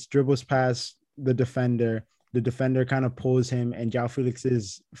Felix dribbles past the defender. The defender kind of pulls him, and João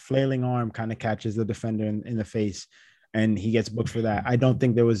Felix's flailing arm kind of catches the defender in the face, and he gets booked for that. I don't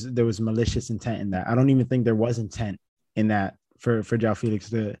think there was malicious intent in that. I don't even think there was intent in that for João Felix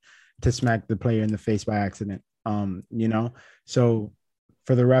to smack the player in the face by accident. So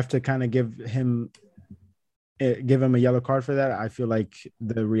for the ref to kind of give him a yellow card for that, I feel like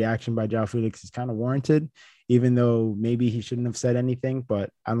the reaction by João Felix is kind of warranted, even though maybe he shouldn't have said anything.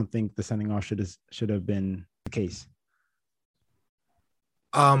 But I don't think the sending off should have been the case.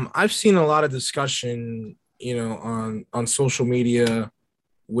 I've seen a lot of discussion, on social media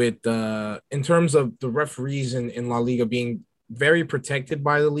with in terms of the referees in La Liga being very protected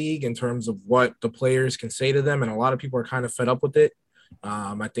by the league in terms of what the players can say to them, and a lot of people are kind of fed up with it.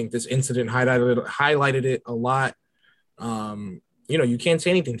 I think this incident highlighted it a lot. You can't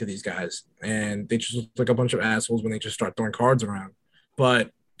say anything to these guys, and they just look like a bunch of assholes when they just start throwing cards around.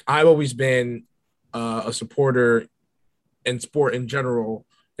 But I've always been a supporter in sport in general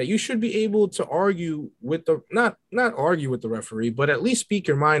that you should be able to argue with the not argue with the referee, but at least speak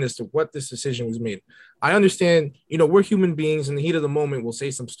your mind as to what this decision was made. I understand, we're human beings. In the heat of the moment, we'll say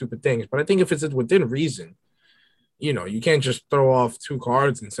some stupid things, but I think if it's within reason, you can't just throw off two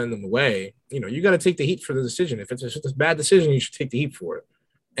cards and send them away. You got to take the heat for the decision. If it's just a bad decision, you should take the heat for it.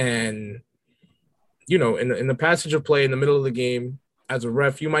 And, in the passage of play in the middle of the game, as a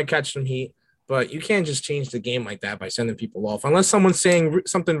ref, you might catch some heat, but you can't just change the game like that by sending people off. Unless someone's saying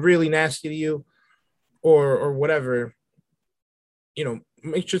something really nasty to you or whatever,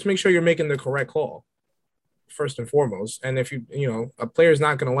 make sure you're making the correct call first and foremost. And if a player's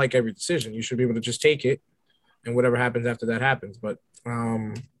not going to like every decision, you should be able to just take it. And whatever happens after that happens. But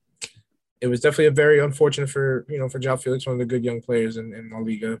it was definitely a very unfortunate for João Felix, one of the good young players in La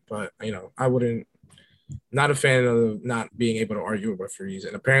Liga. But, I wouldn't, not a fan of not being able to argue with referees.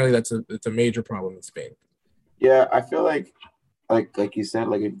 And apparently it's a major problem in Spain. Yeah, I feel like you said,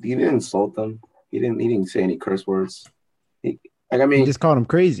 like if he didn't insult them, he didn't say any curse words. He just called him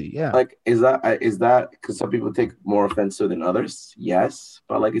crazy. Yeah. Like, is that because some people take more offense to than others? Yes.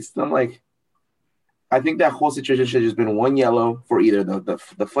 But like, it's not like, I think that whole situation should have just been one yellow for either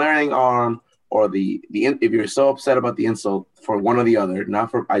the flaring arm or the if you're so upset about the insult for one or the other,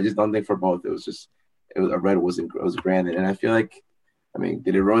 not for, I just don't think for both. It was a red was granted. And I feel like,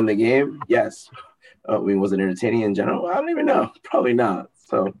 did it ruin the game? Yes. Was it entertaining in general? I don't even know. Probably not.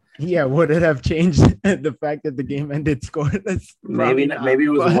 So yeah, would it have changed the fact that the game ended scoreless? Maybe not, maybe it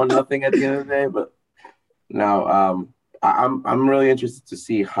was 1-0 at the end of the day, but no. I'm really interested to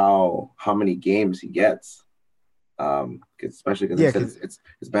see how many games he gets, especially because it's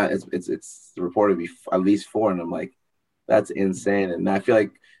bad. It's reported to be at least 4, and I'm like, that's insane. And I feel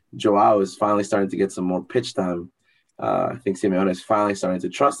like Joao is finally starting to get some more pitch time. I think Simeone is finally starting to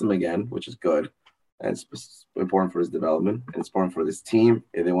trust him again, which is good, and it's important for his development, and it's important for this team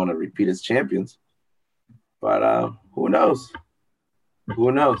if they want to repeat as champions. But who knows?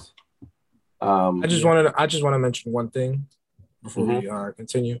 Who knows? I just want to mention one thing before we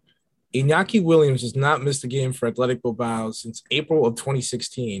continue. Iñaki Williams has not missed a game for Athletic Bilbao since April of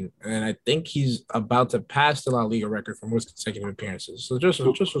 2016, and I think he's about to pass the La Liga record for most consecutive appearances. So just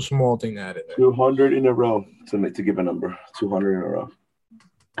a small thing to add in there. 200 in a row to give a number. 200 in a row.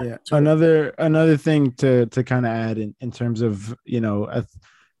 Yeah. Another thing to kind of add in terms of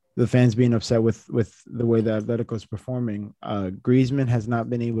the fans being upset with the way that Atletico is performing. Griezmann has not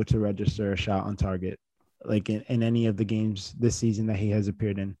been able to register a shot on target, like in any of the games this season that he has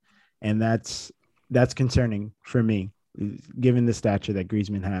appeared in, and that's concerning for me, given the stature that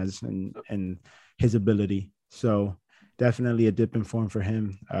Griezmann has and his ability. So definitely a dip in form for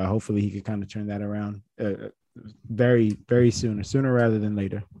him. Hopefully he could kind of turn that around very, very sooner rather than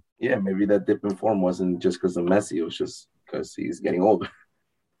later. Yeah, maybe that dip in form wasn't just because of Messi; it was just because he's getting older.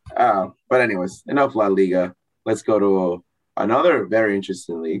 But anyways, enough La Liga. Let's go to another very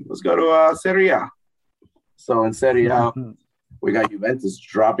interesting league. Let's go to Serie A. So in Serie A, we got Juventus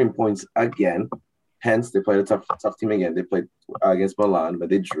dropping points again. Hence, they played a tough team again. They played against Milan, but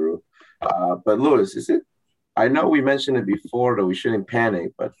they drew. But Louis, is it? I know we mentioned it before that we shouldn't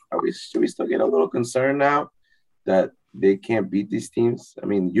panic, but should we still get a little concerned now? that they can't beat these teams. I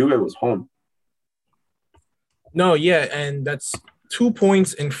mean, Juve was home. No, yeah, and that's 2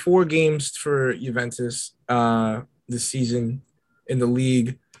 points in 4 games for Juventus this season in the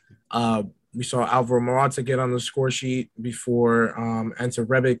league. Uh, we saw Alvaro Morata get on the score sheet before Ante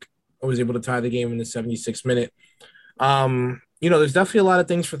Rebic was able to tie the game in the 76th minute. There's definitely a lot of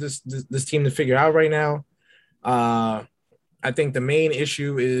things for this team to figure out right now. I think the main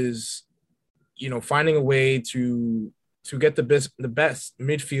issue is, finding a way to get the best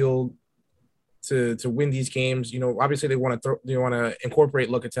midfield to win these games. Obviously they want to incorporate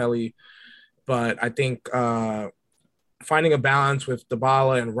Locatelli, but I think finding a balance with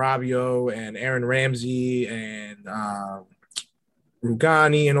Dybala and Rabiot and Aaron Ramsey and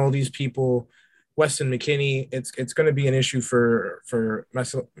Rugani and all these people, Weston McKinney, it's going to be an issue for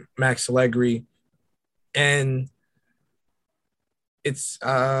Max Allegri, and it's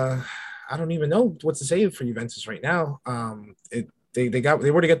I don't even know what to say for Juventus right now. They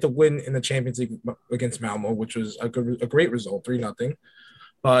were to get the win in the Champions League against Malmo, which was a great result, 3-0.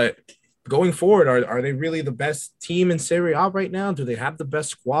 But going forward, are they really the best team in Serie A right now? Do they have the best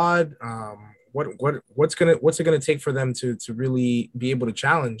squad? What's it gonna take for them to really be able to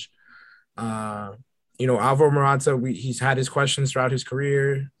challenge? Alvaro Morata, he's had his questions throughout his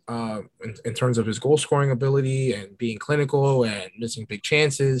career in terms of his goal scoring ability and being clinical and missing big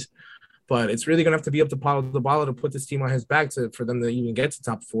chances. But it's really going to have to be up to Paulo Dybala to put this team on his back for them to even get to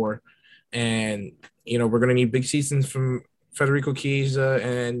top four. And, we're going to need big seasons from Federico Chiesa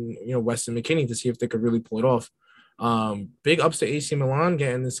and, Weston McKinney to see if they could really pull it off. Big ups to AC Milan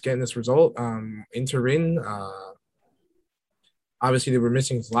getting this result. Inter. Obviously, they were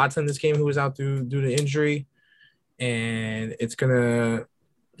missing Zlatan this game, who was out due to injury. And it's going to,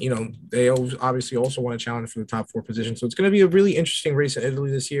 they obviously also want to challenge for the top 4 position. So it's going to be a really interesting race in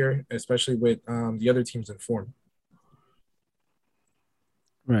Italy this year, especially with the other teams in form.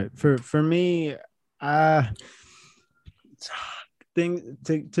 Right. For me, thing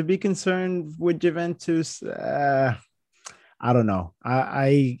to be concerned with Juventus, I don't know.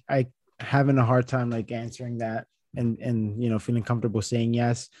 I having a hard time like answering that and feeling comfortable saying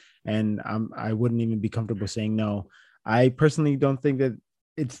yes, and I wouldn't even be comfortable saying no. I personally don't think that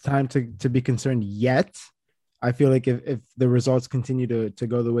it's time to be concerned yet. I feel like if the results continue to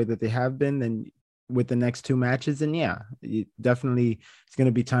go the way that they have been, then with the next 2 matches, then yeah, definitely it's going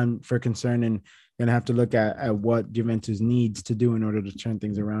to be time for concern, and going to have to look at what Juventus needs to do in order to turn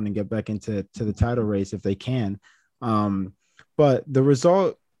things around and get back into the title race if they can. But the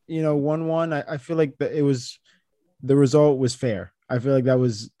result, 1-1, I feel like the result was fair. I feel like that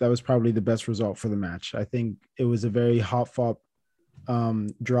was probably the best result for the match. I think it was a very hot fought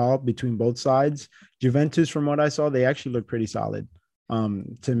draw between both sides. Juventus, from what I saw, they actually looked pretty solid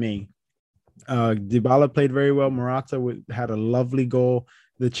to me. Dybala played very well. Morata had a lovely goal,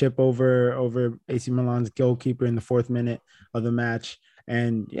 the chip over AC Milan's goalkeeper in the 4th minute of the match.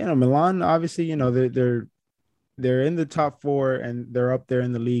 And Milan, obviously, they're in the top 4 and they're up there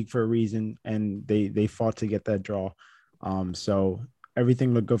in the league for a reason, and they fought to get that draw. So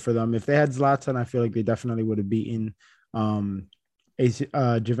everything looked good for them. If they had Zlatan, I feel like they definitely would have beaten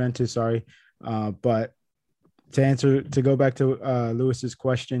Juventus. Sorry, but to go back to Lewis's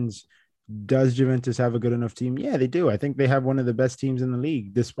questions, does Juventus have a good enough team? Yeah, they do. I think they have one of the best teams in the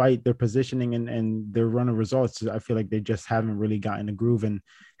league, despite their positioning and their run of results. I feel like they just haven't really gotten a groove and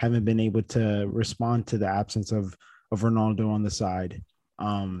haven't been able to respond to the absence of Ronaldo on the side.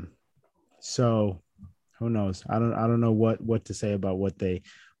 So who knows? I don't know what to say about what they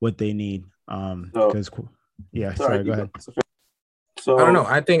need. Because sorry, go ahead. So I don't know.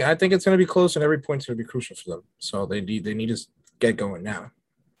 I think it's going to be close, and every point's going to be crucial for them. So they need to get going now.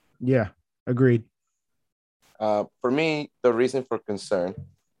 Yeah, agreed. For me, the reason for concern,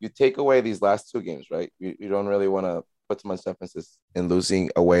 you take away these last 2 games, right? You don't really want to put too much emphasis in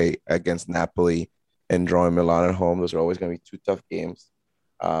losing away against Napoli and drawing Milan at home. Those are always going to be 2 tough games.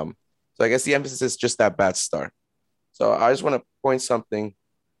 So I guess the emphasis is just that bad start. So I just want to point something,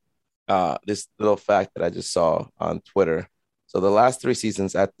 this little fact that I just saw on Twitter. So the last 3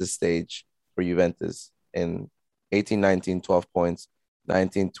 seasons at this stage for Juventus in 18-19, 12 points,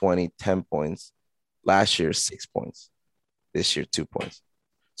 19-20, 10 points. Last year, 6 points. This year, 2 points.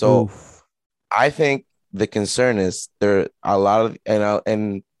 So Oof. I think the concern is there are a lot of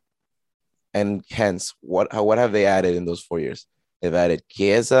and hence what have they added in those 4 years? They've added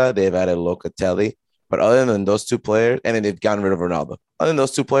Chiesa, they've added Locatelli, but other than those 2 players, and then they've gotten rid of Ronaldo. Other than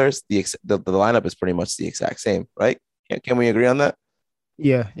those 2 players, the lineup is pretty much the exact same, right? Can we agree on that?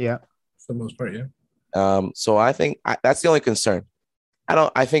 Yeah. For the most part, yeah. So I think that's the only concern.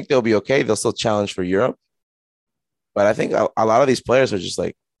 I think they'll be okay. They'll still challenge for Europe, But I think a lot of these players are just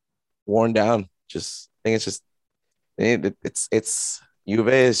like worn down. Just I think it's just it's Juve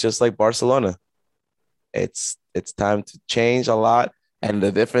is just like Barcelona. It's time to change a lot. And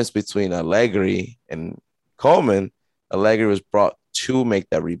the difference between Allegri and Coleman, Allegri was brought to make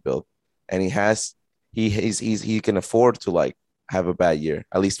that rebuild, and he can afford to like have a bad year,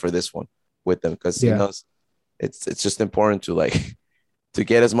 at least for this one with them, because he Yeah. knows it's just important to like to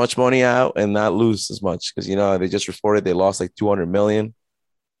get as much money out and not lose as much, because they just reported they lost like 200 million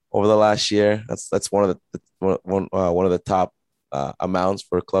over the last year. That's one of the top amounts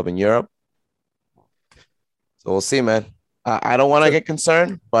for a club in Europe. So we'll see, man. I don't want to So get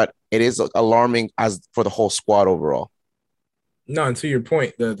concerned, but it is alarming as for the whole squad overall. no, and to your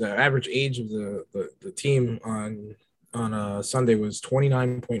point, the average age of the team on Sunday was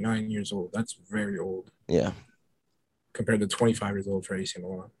 29.9 years old. That's very old Yeah. compared to 25 years old for AC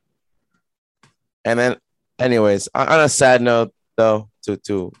Milan. And then, anyways, on a sad note, though,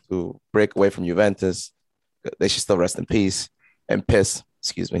 to break away from Juventus, they should still rest in peace and piss.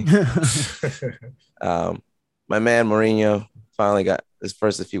 Excuse me. Um, my man Mourinho finally got his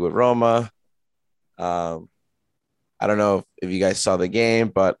first defeat with Roma. Um, I don't know if you guys saw the game,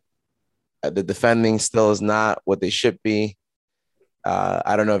 but the defending still is not what they should be.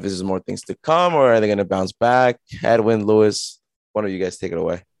 I don't know if this is more things to come or are they going to bounce back? Edwin, Lewis, one of you guys take it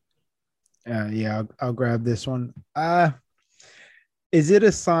away. Yeah, I'll grab this one. Is it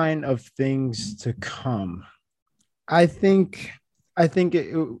a sign of things to come? I think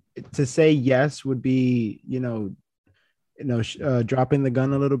to say yes would be, dropping the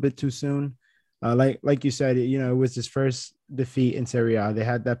gun a little bit too soon. Like you said, it was his first defeat in Serie A. They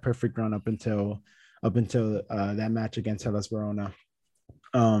had that perfect run up until that match against Hellas Verona.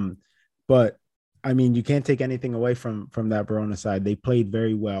 But I mean, you can't take anything away from that Verona side. They played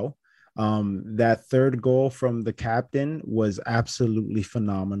very well. That third goal from the captain was absolutely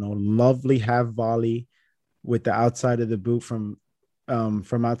phenomenal. Lovely half volley with the outside of the boot from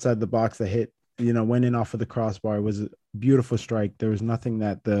outside the box that hit, went in off of the crossbar. It was a beautiful strike. There was nothing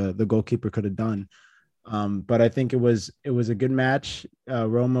that the goalkeeper could have done. But I think it was a good match.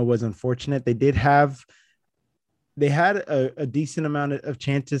 Roma was unfortunate. They had a decent amount of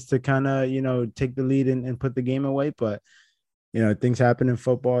chances to kind of, take the lead and put the game away, but things happen in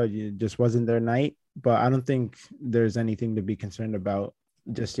football. It just wasn't their night. But I don't think there's anything to be concerned about.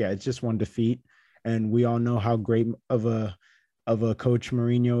 It's just one defeat, and we all know how great of a coach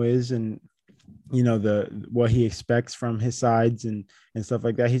Mourinho is, and the what he expects from his sides and stuff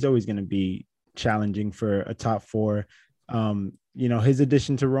like that. He's always going to be challenging for a top four. His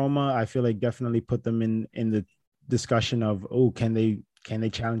addition to Roma, I feel like definitely put them in the discussion of, oh, can they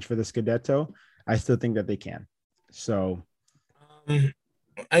challenge for the Scudetto? I still think that they can. So Um,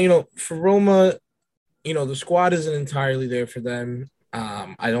 for Roma, the squad isn't entirely there for them.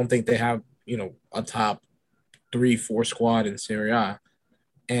 I don't think they have, a top 3, 4 squad in Serie A.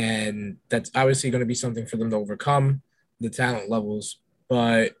 And that's obviously going to be something for them to overcome the talent levels.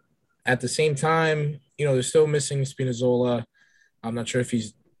 But at the same time, they're still missing Spinazzola. I'm not sure if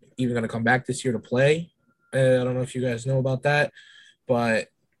he's even going to come back this year to play. I don't know if you guys know about that, but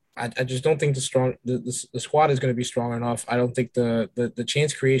I just don't think the squad is going to be strong enough. I don't think the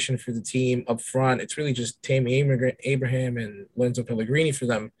chance creation for the team up front, it's really just Tammy Abraham and Lorenzo Pellegrini for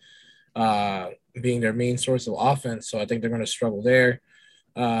them being their main source of offense. So I think they're going to struggle there.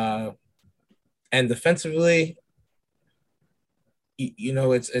 Uh, and defensively,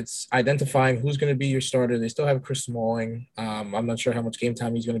 it's identifying who's going to be your starter. They still have Chris Smalling. I'm not sure how much game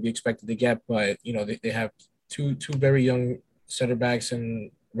time he's going to be expected to get, but they have two very young center backs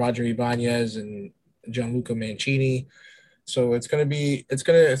and Roger Ibanez and Gianluca Mancini. So it's gonna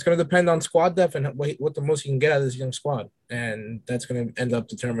depend on squad depth and what the most you can get out of this young squad, and that's gonna end up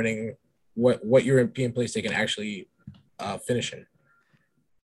determining what European place they can actually finish in.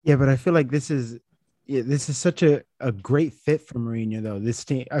 yeah, but I feel like this is such a great fit for Mourinho though. This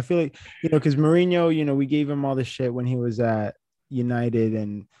team, I feel like, because Mourinho, we gave him all the shit when he was at United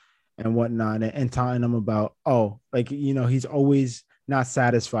and whatnot, and telling him about, like, he's always not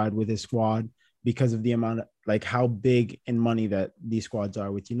satisfied with his squad because of the amount of, like, how big in money that these squads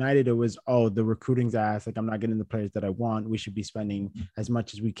are. With United, it was, the recruiting's ass, like, I'm not getting the players that I want, we should be spending as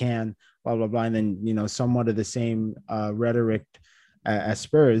much as we can, blah blah blah. And then, somewhat of the same rhetoric as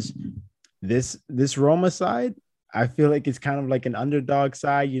Spurs. This Roma side, I feel like it's kind of like an underdog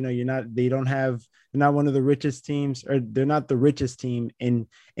side. They're not one of the richest teams, or they're not the richest team in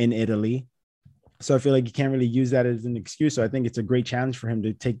Italy. So I feel like you can't really use that as an excuse. So I think it's a great challenge for him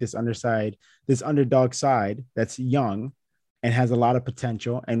to take this underdog side that's young, and has a lot of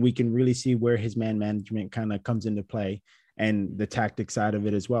potential. And we can really see where his man management kind of comes into play and the tactic side of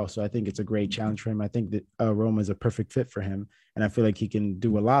it as well. So I think it's a great challenge for him. I think that Roma is a perfect fit for him. And I feel like he can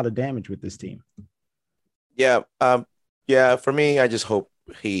do a lot of damage with this team. Yeah. Yeah. For me, I just hope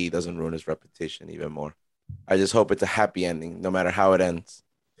he doesn't ruin his reputation even more. I just hope it's a happy ending, no matter how it ends.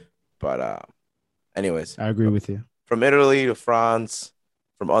 But anyways, I agree with you. from Italy to France,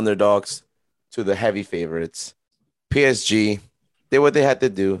 from underdogs to the heavy favorites, PSG did what they had to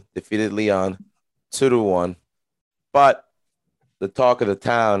do, defeated Lyon 2-1. But the talk of the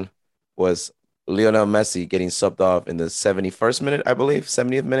town was Lionel Messi getting subbed off in the 71st minute, I believe,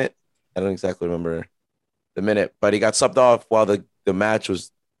 70th minute. I don't exactly remember the minute, but he got subbed off while the match was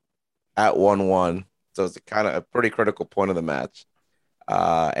at 1-1. So it's kind of a pretty critical point of the match.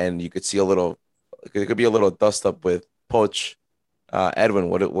 And you could see it could be a little dust up with Poch. Edwin,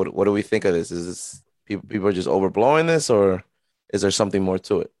 what do we think of this? Is this people are just overblowing this, or is there something more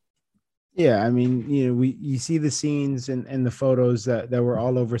to it? Yeah, I mean, you see the scenes and the photos that were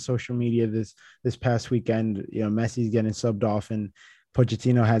all over social media this past weekend. Messi's getting subbed off, and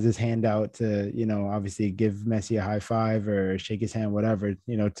Pochettino has his hand out to, obviously give Messi a high five or shake his hand, whatever,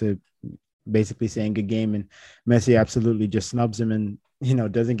 to basically saying good game. And Messi absolutely just snubs him and,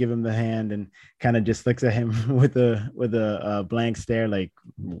 doesn't give him the hand and kind of just looks at him with a blank stare, like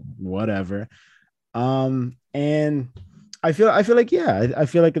whatever. And I feel like, yeah, I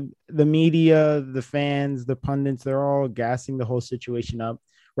feel like the media, the fans, the pundits, they're all gassing the whole situation up,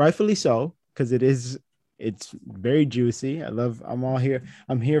 rightfully so, because it's very juicy.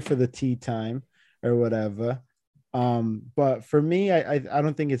 I'm here for the tea time or whatever. But for me, I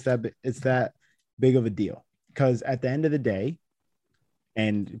don't think it's that big of a deal, because at the end of the day,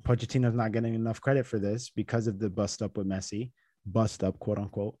 and Pochettino's not getting enough credit for this because of the bust up with Messi, quote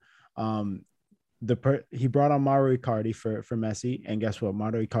unquote. He brought on Mauro Icardi for Messi, and guess what?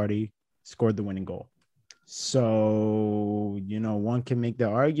 Mauro Icardi scored the winning goal. So, one can make the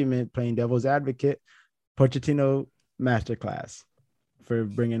argument, playing devil's advocate, Pochettino masterclass for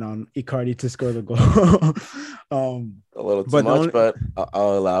bringing on Icardi to score the goal. A little too much, but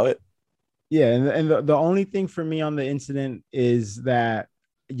I'll allow it. Yeah, and the only thing for me on the incident is that,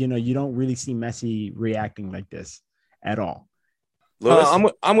 you don't really see Messi reacting like this at all. I'm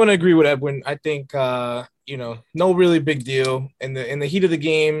going to agree with Edwin. I think no really big deal in the heat of the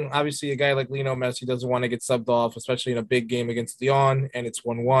game. Obviously, a guy like Lionel Messi doesn't want to get subbed off, especially in a big game against Lyon, and it's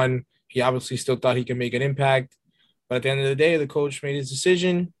 1-1. He obviously still thought he could make an impact, but at the end of the day, the coach made his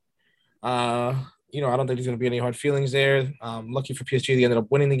decision. I don't think there's going to be any hard feelings there. Lucky for PSG, they ended up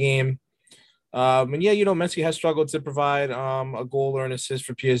winning the game. And yeah, Messi has struggled to provide a goal or an assist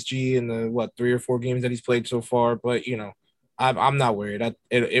for PSG in the 3 or 4 games that he's played so far, but I'm not worried.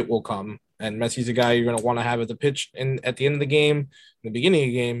 It will come. And Messi's a guy you're going to want to have at the pitch and at the end of the game, in the beginning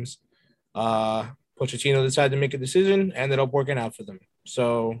of games. Pochettino decided to make a decision, ended up working out for them.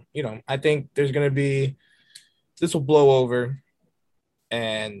 So, I think this will blow over,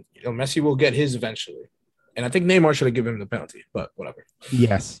 and Messi will get his eventually. And I think Neymar should have given him the penalty, but whatever.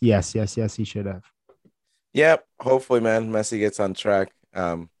 Yes, he should have. Yep. Hopefully, man, Messi gets on track.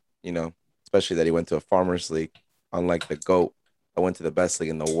 Especially that he went to a farmers league, unlike the GOAT that went to the best league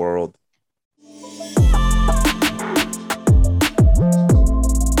in the world.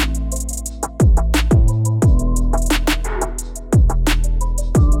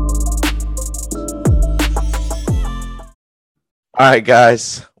 All right,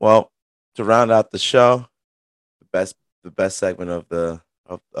 guys. Well, to round out the show, the best segment of the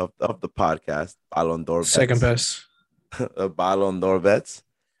podcast, Ballon d'Or bets. Second best. Ballon d'Or bets.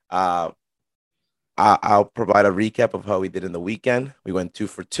 I'll provide a recap of how we did in the weekend. We went 2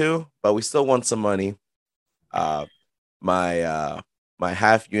 for 2, but we still won some money. My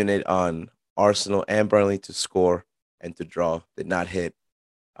half unit on Arsenal and Burnley to score and to draw did not hit.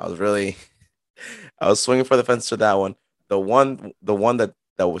 I was swinging for the fence for that one. The one that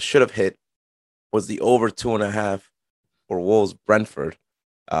should have hit was the over 2.5 for Wolves Brentford.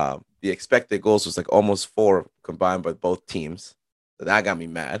 The expected goals was like almost 4 combined by both teams. So that got me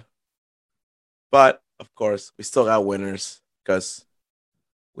mad. But of course, we still got winners because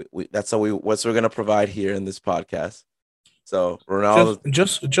that's what we're gonna provide here in this podcast. So Ronaldo,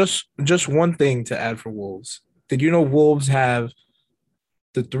 just one thing to add for Wolves. Did you know Wolves have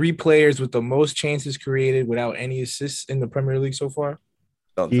the 3 players with the most chances created without any assists in the Premier League so far?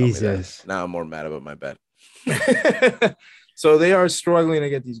 Don't tell me that. Now I'm more mad about my bet. So they are struggling to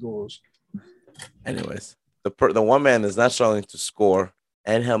get these goals. Anyways, the one man is not struggling to score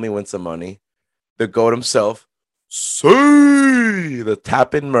and help me win some money. The GOAT himself, the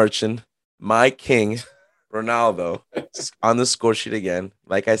tap-in merchant, my king, Ronaldo on the score sheet again.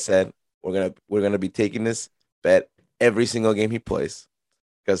 Like I said, we're gonna be taking this bet every single game he plays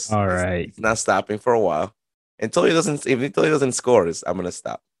because All he's, right. he's not stopping for a while until he doesn't score. I'm gonna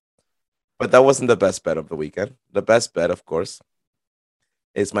stop. But that wasn't the best bet of the weekend. The best bet, of course,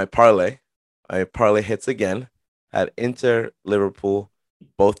 is my parlay. My parlay hits again. Had Inter, Liverpool,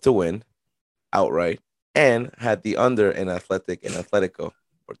 both to win outright, and had the under in Athletic and Atletico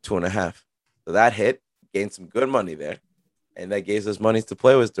for 2.5. So that hit, gained some good money there, and that gave us money to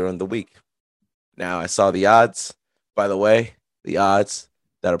play with during the week. Now I saw the odds. By the way, the odds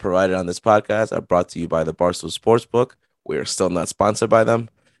that are provided on this podcast are brought to you by the Barstool Sportsbook. We are still not sponsored by them.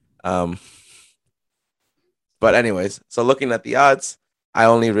 Um, but anyways, so looking at the odds, I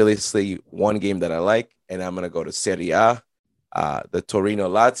only really see one game that I like, and I'm gonna go to Serie A, the Torino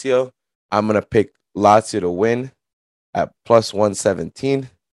Lazio. I'm gonna pick Lazio to win at plus 117.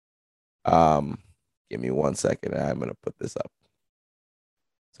 Um, Give me 1 second. I'm gonna put this up.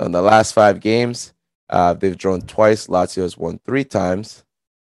 So in the last 5 games, they've drawn twice. Lazio has won 3 times,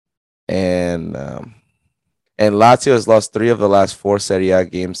 and Lazio has lost 3 of the last 4 Serie A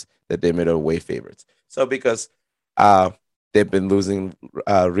games that they made away favorites. So because uh, they've been losing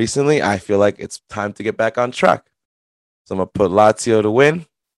recently, I feel like it's time to get back on track. So I'm gonna put Lazio to win,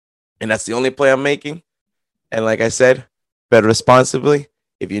 and that's the only play I'm making. And like I said, bet responsibly.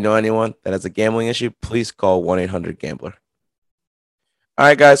 If you know anyone that has a gambling issue, please call 1-800-GAMBLER. All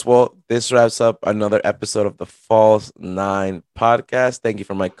right, guys. Well, this wraps up another episode of the False Nine podcast. Thank you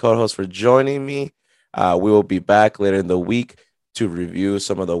for my co-host for joining me. We will be back later in the week to review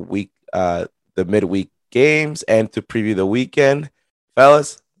some of the midweek games and to preview the weekend.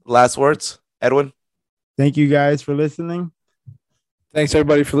 Fellas, last words, Edwin. Thank you guys for listening. Thanks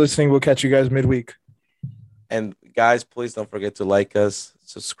everybody for listening. We'll catch you guys midweek. And guys, please don't forget to like us,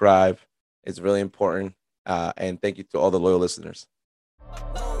 subscribe. It's really important. And thank you to all the loyal listeners.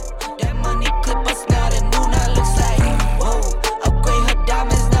 That money clip us now.